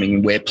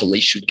determining where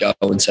police should go.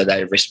 And so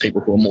they arrest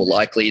people who are more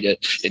likely to,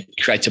 it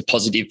creates a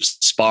positive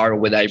spiral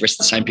where they arrest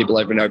the same people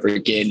over and over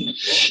again.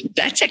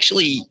 That's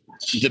actually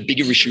the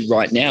bigger issue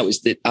right now,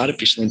 is that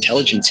artificial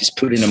intelligence is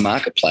put in a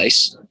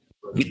marketplace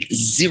with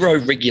zero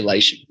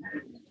regulation.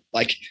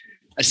 Like,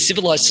 a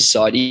civilized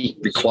society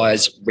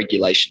requires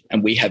regulation,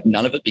 and we have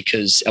none of it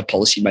because our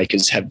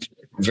policymakers have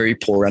very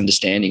poor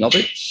understanding of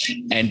it.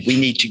 And we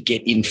need to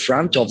get in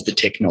front of the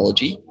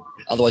technology.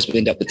 Otherwise, we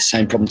end up with the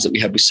same problems that we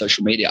have with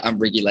social media,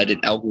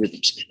 unregulated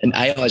algorithms. And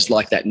AI is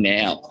like that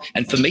now.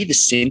 And for me, the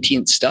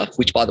sentient stuff,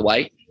 which, by the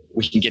way,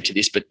 we can get to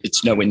this, but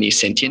it's nowhere near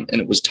sentient,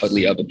 and it was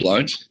totally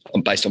overblown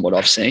based on what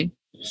I've seen.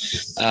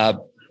 I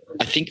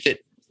think that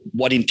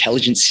what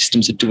intelligence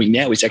systems are doing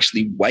now is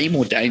actually way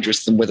more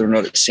dangerous than whether or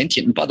not it's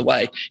sentient. And by the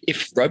way,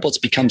 if robots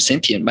become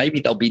sentient,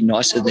 maybe they'll be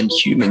nicer than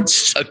humans.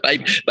 So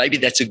maybe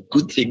that's a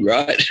good thing,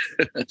 right?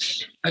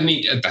 I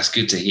mean, that's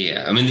good to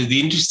hear. I mean, the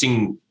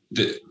interesting,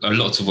 a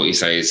lot of what you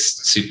say is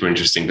super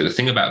interesting, but the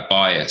thing about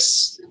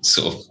bias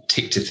sort of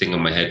ticked a thing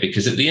on my head,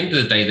 because at the end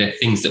of the day, they're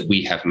things that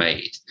we have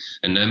made.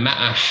 And no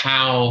matter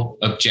how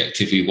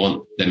objective we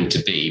want them to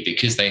be,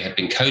 because they have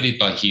been coded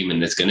by human,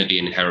 there's going to be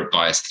inherent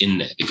bias in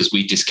there because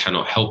we just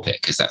cannot help it,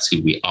 because that's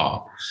who we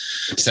are.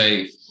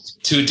 So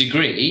to a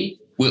degree,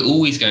 we're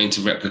always going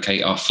to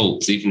replicate our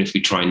faults, even if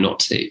we try not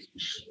to.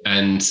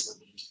 And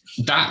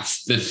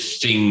that's the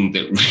thing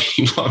that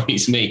really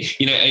worries me,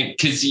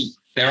 because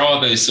there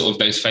are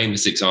those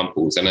famous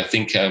examples. And I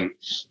think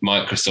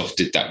Microsoft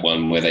did that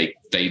one where they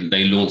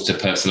launched a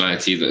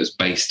personality that was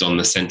based on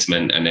the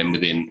sentiment, and then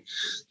within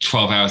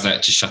 12 hours they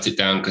had to shut it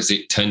down because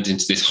it turned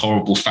into this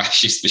horrible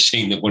fascist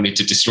machine that wanted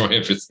to destroy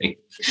everything.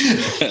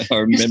 I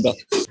remember.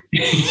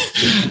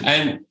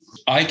 And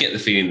I get the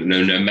feeling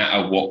that no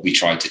matter what we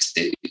try to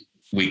do,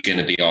 we're going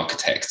to be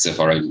architects of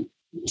our own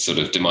sort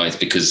of demise,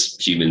 because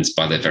humans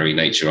by their very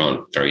nature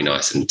aren't very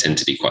nice and tend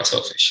to be quite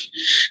selfish.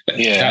 But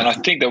and I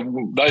think that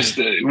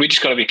we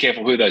just got to be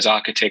careful who those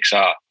architects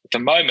are. At the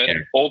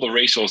moment, all the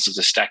resources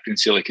are stacked in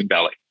Silicon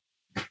Valley,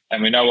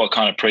 and we know what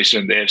kind of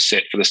precedent they've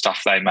set for the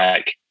stuff they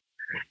make.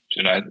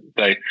 You know,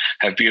 they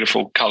have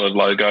beautiful coloured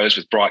logos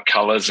with bright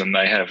colours, and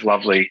they have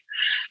lovely,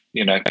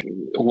 you know,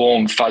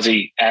 warm,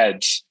 fuzzy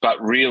ads.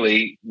 But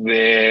really,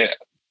 they're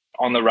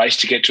on the race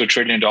to get to $1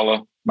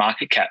 trillion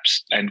market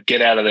caps and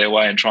get out of their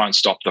way and try and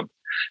stop them.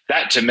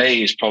 That, to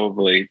me, is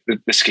probably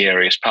the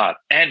scariest part.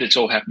 And it's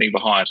all happening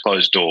behind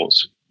closed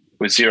doors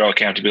with zero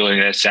accountability.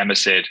 As Sam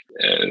has said,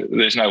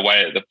 there's no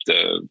way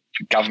the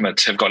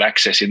governments have got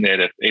access in there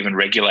to even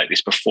regulate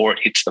this before it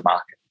hits the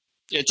market.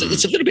 It's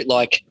a little bit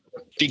like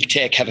big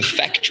tech have a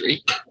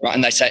factory, right?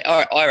 And they say,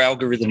 our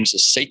algorithms are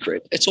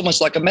secret. It's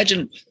almost like,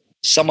 imagine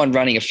someone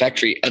running a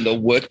factory and the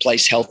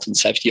workplace health and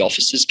safety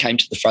officers came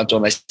to the front door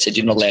and they said,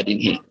 you're not allowed in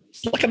here.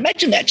 Like,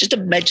 imagine that. Just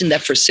imagine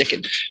that for a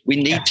second. We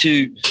need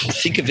to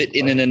think of it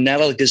in an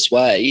analogous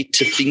way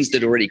to things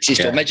that already exist.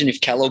 Or imagine if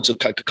Kellogg's or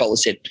Coca-Cola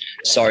said,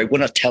 sorry, we're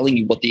not telling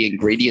you what the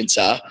ingredients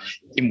are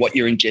in what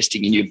you're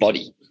ingesting in your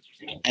body.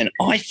 And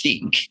I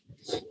think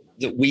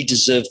that we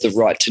deserve the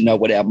right to know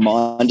what our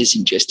mind is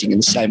ingesting in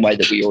the same way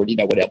that we already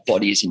know what our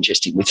body is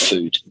ingesting with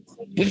food.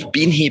 We've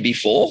been here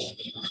before.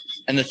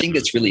 And the thing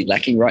that's really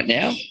lacking right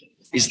now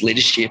is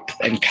leadership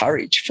and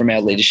courage from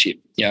our leadership,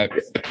 you know,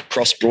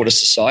 across broader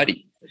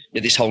society.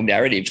 This whole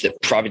narrative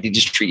that private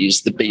industry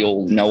is the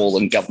be-all, know-all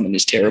and government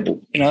is terrible.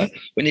 You know,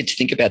 we need to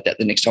think about that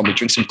the next time we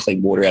drink some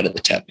clean water out of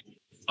the tap.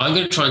 I'm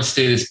going to try and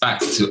steer this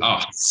back to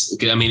us.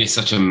 I mean, it's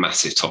such a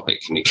massive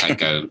topic and it can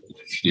go,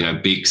 you know,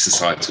 big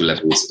societal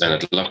levels, and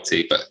I'd love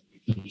to. But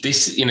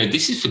this, you know,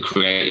 this is for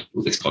creating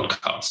this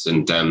podcast.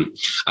 And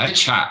I had a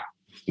chat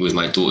with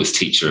my daughter's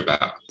teacher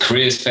about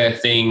careers fair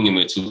thing, and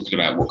we were talking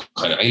about what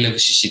kind of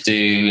A-levels she should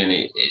do, and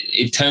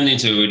it turned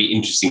into a really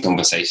interesting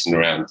conversation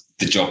around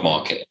the job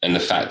market and the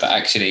fact that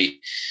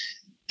actually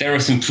there are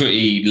some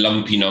pretty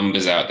lumpy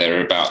numbers out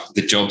there about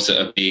the jobs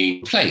that are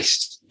being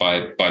replaced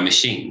by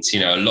machines. You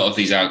know, a lot of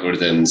these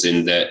algorithms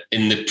in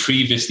the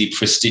previously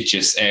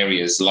prestigious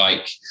areas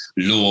like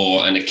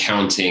law and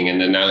accounting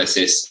and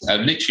analysis are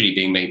literally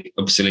being made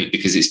obsolete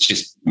because it's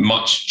just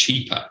much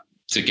cheaper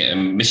to get a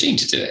machine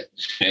to do it.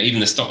 You know,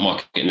 even the stock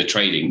market and the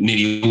trading,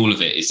 nearly all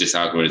of it is just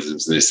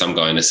algorithms. There's some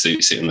guy in a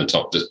suit sitting on the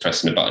top just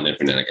pressing a button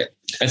every now and again.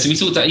 And so we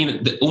thought that, you know,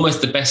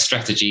 almost the best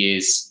strategy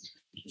is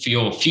for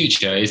your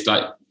future is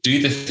like,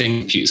 do the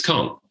thing computers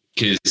can't,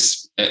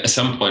 because at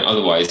some point,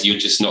 otherwise you're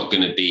just not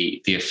going to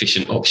be the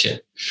efficient option.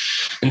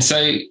 And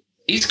so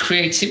is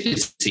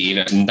creativity, you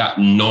know, and that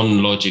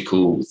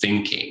non-logical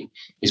thinking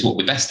is what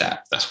we're best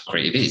at. That's what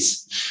creative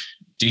is.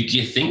 Do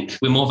you think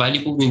we're more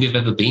valuable than we've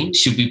ever been?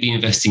 Should we be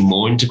investing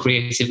more into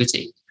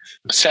creativity?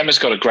 Sam has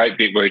got a great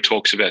bit where he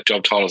talks about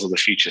job titles of the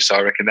future, so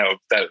I reckon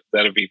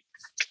that'll be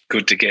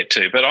good to get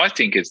to. But I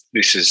think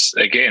this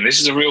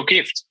is a real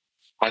gift.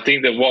 I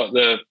think that what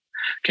the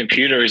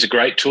computer is a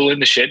great tool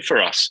in the shed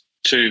for us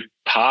to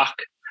park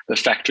the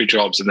factory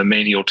jobs and the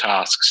menial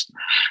tasks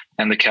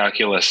and the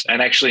calculus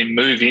and actually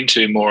move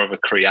into more of a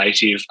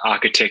creative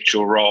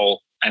architectural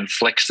role and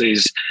flex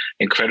these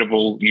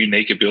incredible,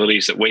 unique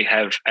abilities that we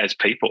have as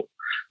people.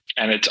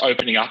 And it's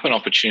opening up an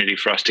opportunity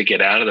for us to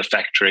get out of the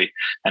factory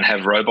and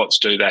have robots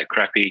do that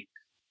crappy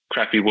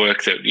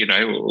work that, you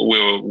know, we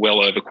were well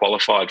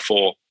overqualified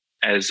for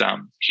as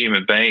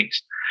human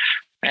beings.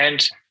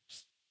 And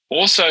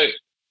also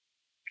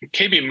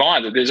keep in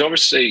mind that there's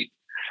obviously,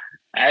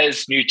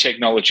 as new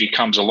technology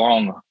comes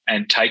along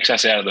and takes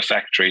us out of the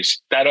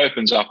factories, that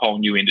opens up whole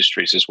new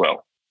industries as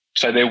well.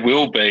 So there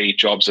will be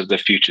jobs of the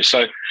future.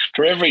 So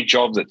for every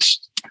job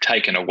that's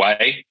taken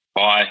away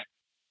by,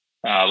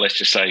 let's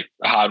just say,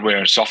 hardware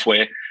and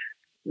software,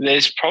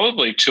 there's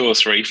probably 2 or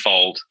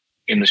 3-fold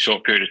in the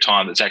short period of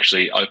time that's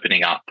actually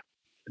opening up.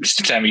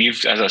 Sammy,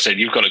 as I said,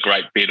 you've got a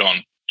great bit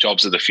on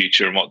jobs of the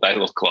future and what they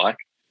look like.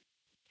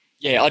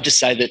 Yeah, I'd just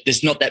say that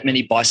there's not that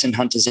many bison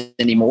hunters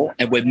anymore,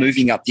 and we're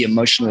moving up the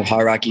emotional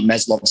hierarchy,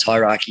 Maslow's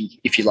hierarchy,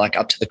 if you like,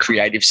 up to the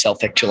creative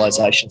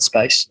self-actualization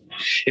space.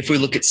 If we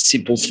look at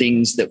simple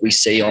things that we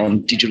see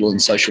on digital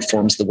and social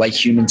forums, the way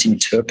humans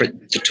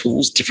interpret the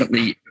tools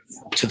differently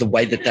to the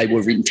way that they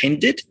were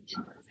intended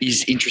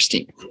is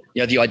interesting.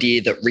 You know, the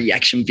idea that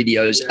reaction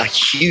videos are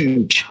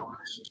huge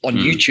on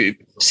YouTube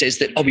says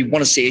that, we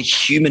want to see a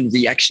human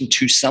reaction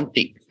to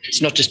something.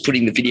 It's not just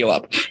putting the video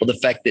up, or the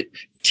fact that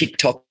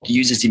TikTok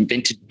users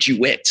invented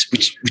duets,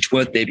 which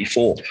weren't there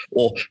before,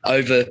 or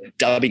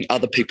overdubbing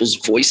other people's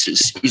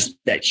voices, is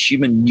that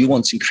human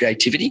nuance and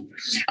creativity.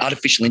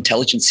 Artificial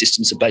intelligence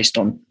systems are based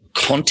on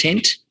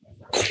content,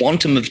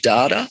 quantum of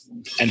data,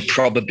 and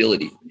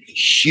probability.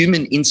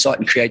 Human insight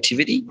and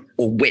creativity,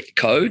 or wet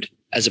code,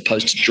 as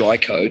opposed to dry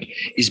code,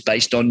 is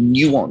based on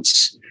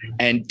nuance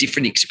and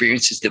different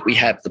experiences that we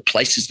have, the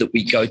places that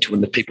we go to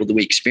and the people that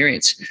we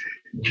experience.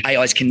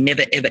 AIs can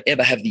never, ever,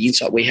 ever have the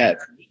insight we have.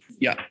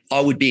 I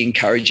would be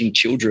encouraging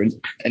children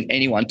and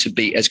anyone to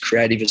be as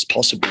creative as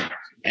possible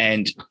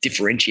and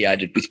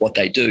differentiated with what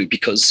they do,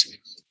 because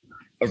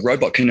a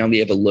robot can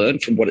only ever learn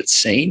from what it's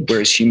seen,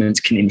 whereas humans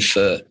can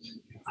infer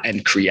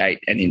and create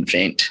and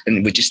invent,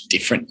 and we're just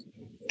different.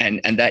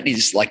 And that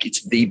is like,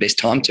 it's the best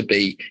time to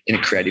be in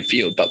a creative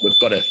field, but we've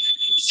got to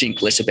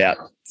think less about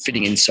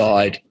fitting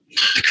inside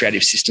the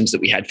creative systems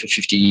that we had for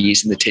 50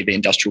 years in the TV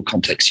industrial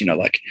complex,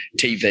 like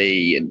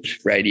TV and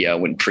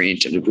radio and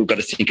print. And we've got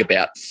to think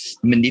about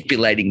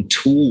manipulating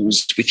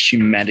tools with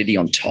humanity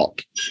on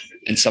top.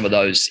 And some of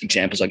those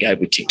examples I gave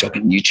with TikTok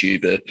and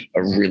YouTube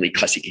are really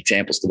classic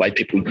examples. The way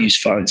people use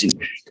phones in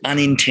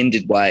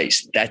unintended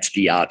ways, that's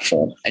the art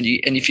form. And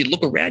if you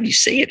look around, you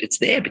see it. It's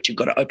there, but you've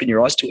got to open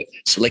your eyes to it.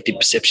 Selective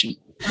perception.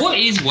 What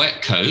is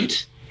wet code?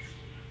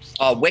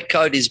 Wet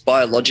code is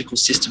biological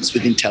systems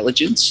with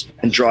intelligence,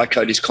 and dry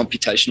code is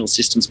computational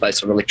systems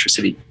based on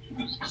electricity.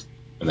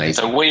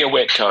 Amazing. So we are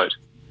wet code.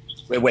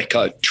 We're wet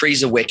code.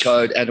 Trees are wet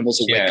code.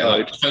 Animals are wet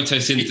code. Like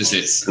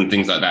photosynthesis and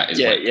things like that.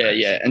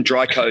 Yeah. And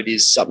dry code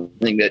is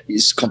something that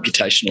is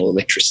computational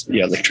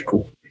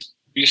electrical.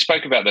 You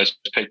spoke about those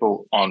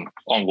people on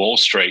Wall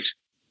Street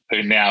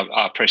who now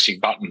are pressing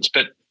buttons,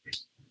 but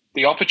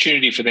the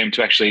opportunity for them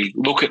to actually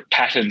look at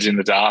patterns in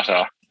the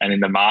data and in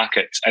the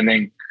markets and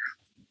then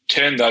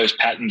turn those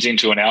patterns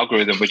into an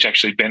algorithm which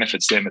actually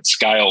benefits them at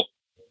scale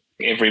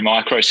every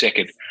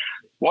microsecond.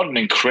 What an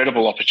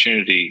incredible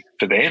opportunity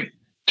for them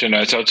to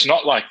know. So it's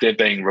not like they're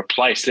being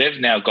replaced. They've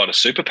now got a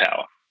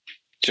superpower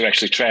to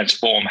actually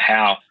transform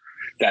how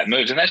that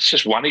moves. And that's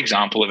just one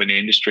example of an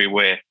industry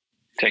where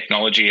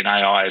technology and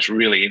AI is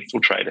really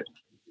infiltrated.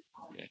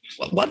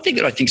 One thing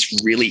that I think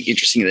is really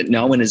interesting that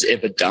no one has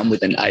ever done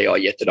with an AI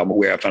yet that I'm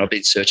aware of, and I've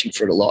been searching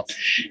for it a lot,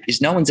 is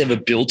no one's ever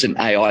built an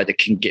AI that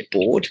can get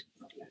bored.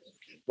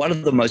 One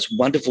of the most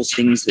wonderful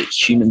things that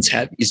humans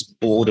have is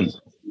boredom,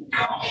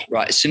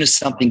 right? As soon as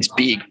something's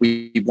big,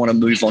 we want to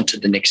move on to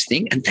the next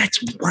thing. And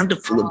that's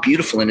wonderful and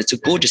beautiful. And it's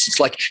gorgeous. It's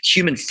like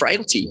human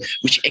frailty,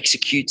 which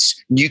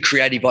executes new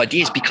creative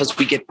ideas because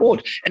we get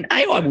bored. And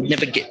AI will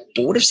never get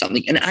bored of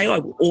something. And AI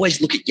will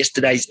always look at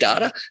yesterday's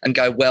data and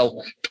go,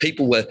 well,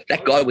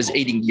 that guy was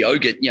eating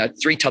yogurt,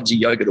 3 tubs of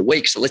yogurt a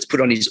week. So let's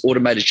put on his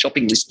automated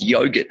shopping list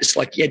yogurt. It's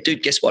like, yeah,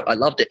 dude, guess what? I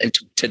loved it. And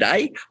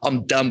today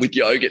I'm done with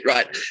yogurt,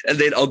 right? And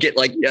then I'll get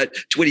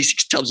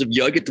 26 tubs of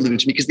yogurt delivered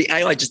to me because the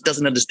AI just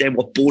doesn't understand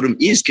what boredom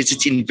is because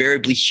it's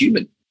invariably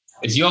human.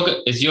 Is yogurt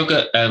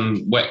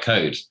wet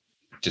code?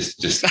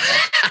 Just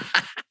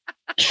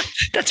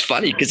That's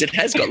funny because it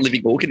has got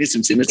living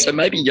organisms in it. So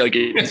maybe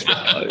yogurt is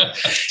wet code.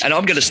 And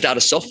I'm going to start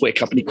a software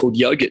company called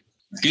Yogurt.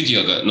 Good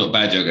yogurt, not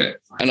bad yogurt.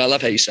 And I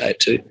love how you say it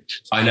too.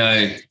 I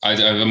know.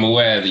 I'm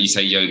aware that you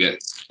say yogurt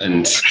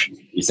and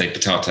you say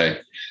potato.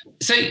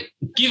 So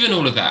given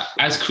all of that,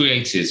 as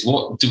creators,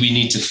 what do we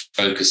need to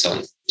focus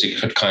on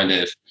to kind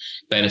of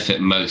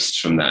benefit most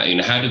from that?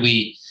 How do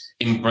we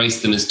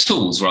embrace them as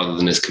tools rather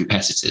than as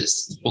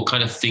competitors? What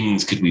kind of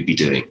things could we be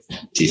doing,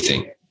 do you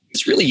think?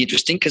 It's really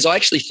interesting because I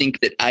actually think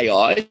that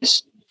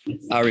AIs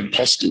are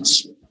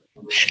imposters.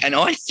 And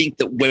I think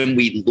that when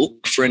we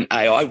look for an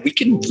AI, we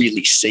can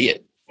really see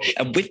it.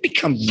 And we've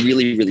become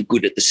really, really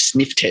good at the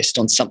sniff test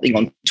on something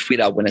on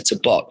Twitter when it's a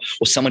bot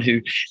or someone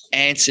who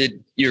answered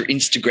your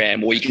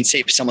Instagram, or you can see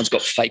if someone's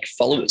got fake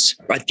followers,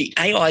 right? The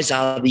AIs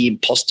are the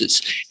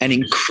imposters. And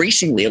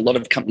increasingly, a lot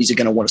of companies are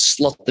going to want to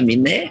slot them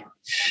in there.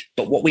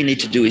 But what we need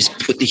to do is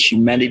put the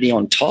humanity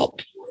on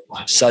top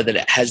so that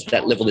it has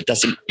that level that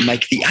doesn't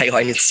make the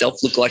AI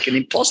itself look like an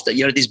imposter.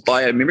 This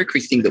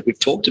biomimicry thing that we've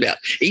talked about.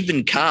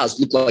 Even cars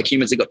look like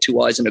humans. They've got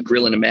 2 eyes and a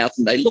grill and a mouth,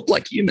 and they look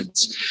like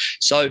humans.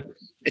 So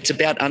it's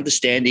about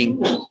understanding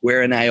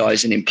where an AI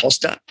is an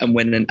imposter and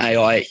when an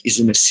AI is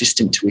an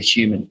assistant to a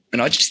human.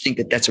 And I just think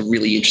that that's a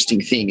really interesting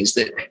thing, is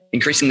that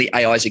increasingly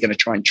AIs are going to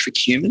try and trick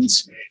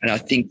humans. And I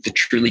think the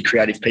truly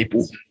creative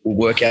people will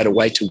work out a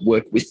way to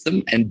work with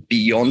them and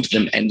beyond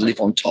them and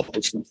live on top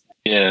of them.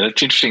 Yeah,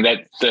 that's interesting.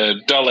 That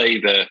the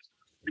DALL-E,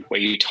 where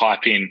you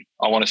type in,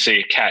 I want to see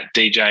a cat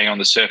DJing on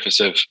the surface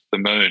of the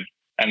moon,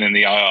 and then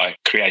the AI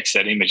creates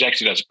that image.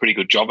 Actually does a pretty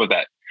good job of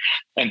that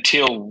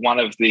until one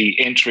of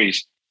the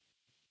entries,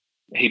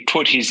 he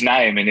put his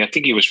name, and I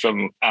think he was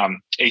from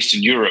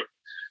Eastern Europe,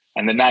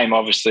 and the name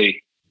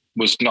obviously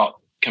was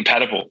not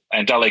compatible,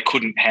 and DALL-E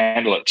couldn't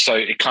handle it. So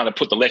it kind of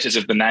put the letters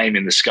of the name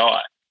in the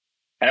sky.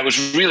 And it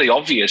was really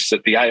obvious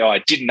that the AI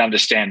didn't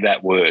understand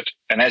that word.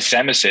 And as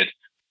Sammer said,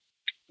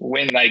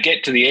 when they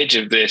get to the edge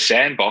of their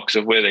sandbox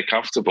of where they're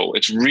comfortable,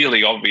 it's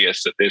really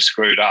obvious that they're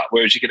screwed up.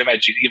 Whereas you can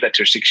imagine you give that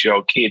to a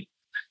 6-year-old kid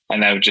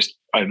and they would just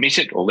omit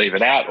it or leave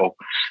it out or,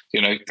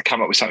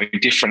 come up with something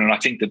different. And I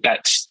think that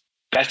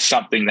that's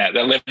something that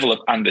the level of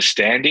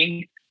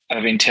understanding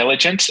of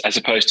intelligence as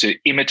opposed to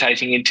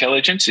imitating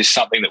intelligence is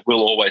something that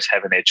will always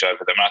have an edge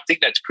over them. And I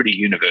think that's pretty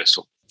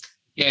universal.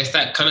 Yeah, it's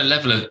that kind of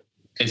level of,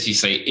 as you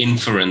say,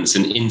 inference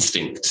and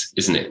instinct,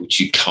 isn't it?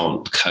 Which you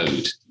can't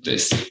code.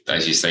 This,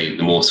 as you say,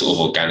 the more sort of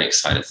organic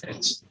side of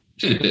things.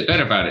 I feel a bit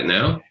better about it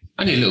now.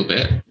 Only a little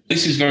bit.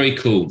 This was very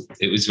cool.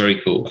 It was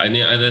very cool. And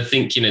I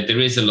think,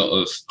 there is a lot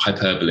of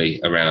hyperbole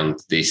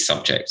around this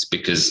subject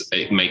because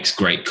it makes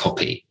great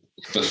copy.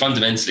 But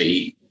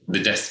fundamentally,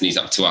 the destiny's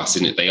up to us,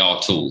 isn't it? They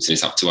are tools, and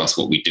it's up to us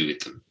what we do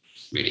with them,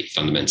 really,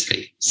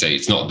 fundamentally. So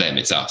it's not them,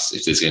 it's us,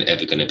 if there's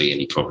ever going to be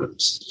any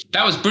problems.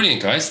 That was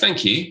brilliant, guys.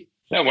 Thank you.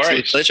 No worries.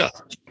 It's a pleasure.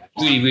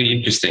 Really, really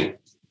interesting.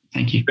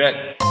 Thank you.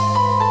 Bet.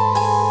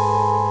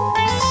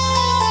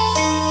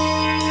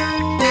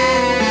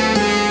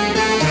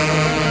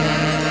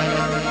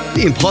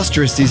 The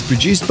Imposterist is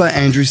produced by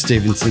Andrew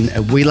Stevenson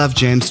at We Love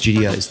Jam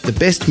Studios, the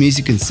best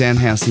music and sound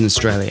house in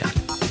Australia.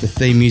 The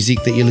theme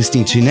music that you're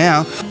listening to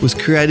now was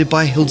created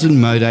by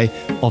Hilton Mode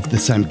of the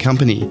same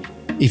company.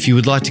 If you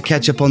would like to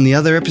catch up on the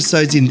other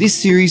episodes in this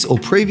series or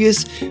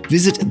previous,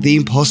 visit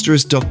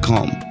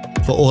theimposterist.com.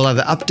 For all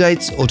other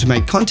updates or to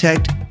make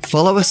contact,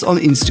 follow us on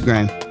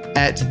Instagram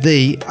at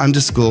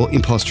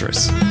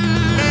 @the_imposterist.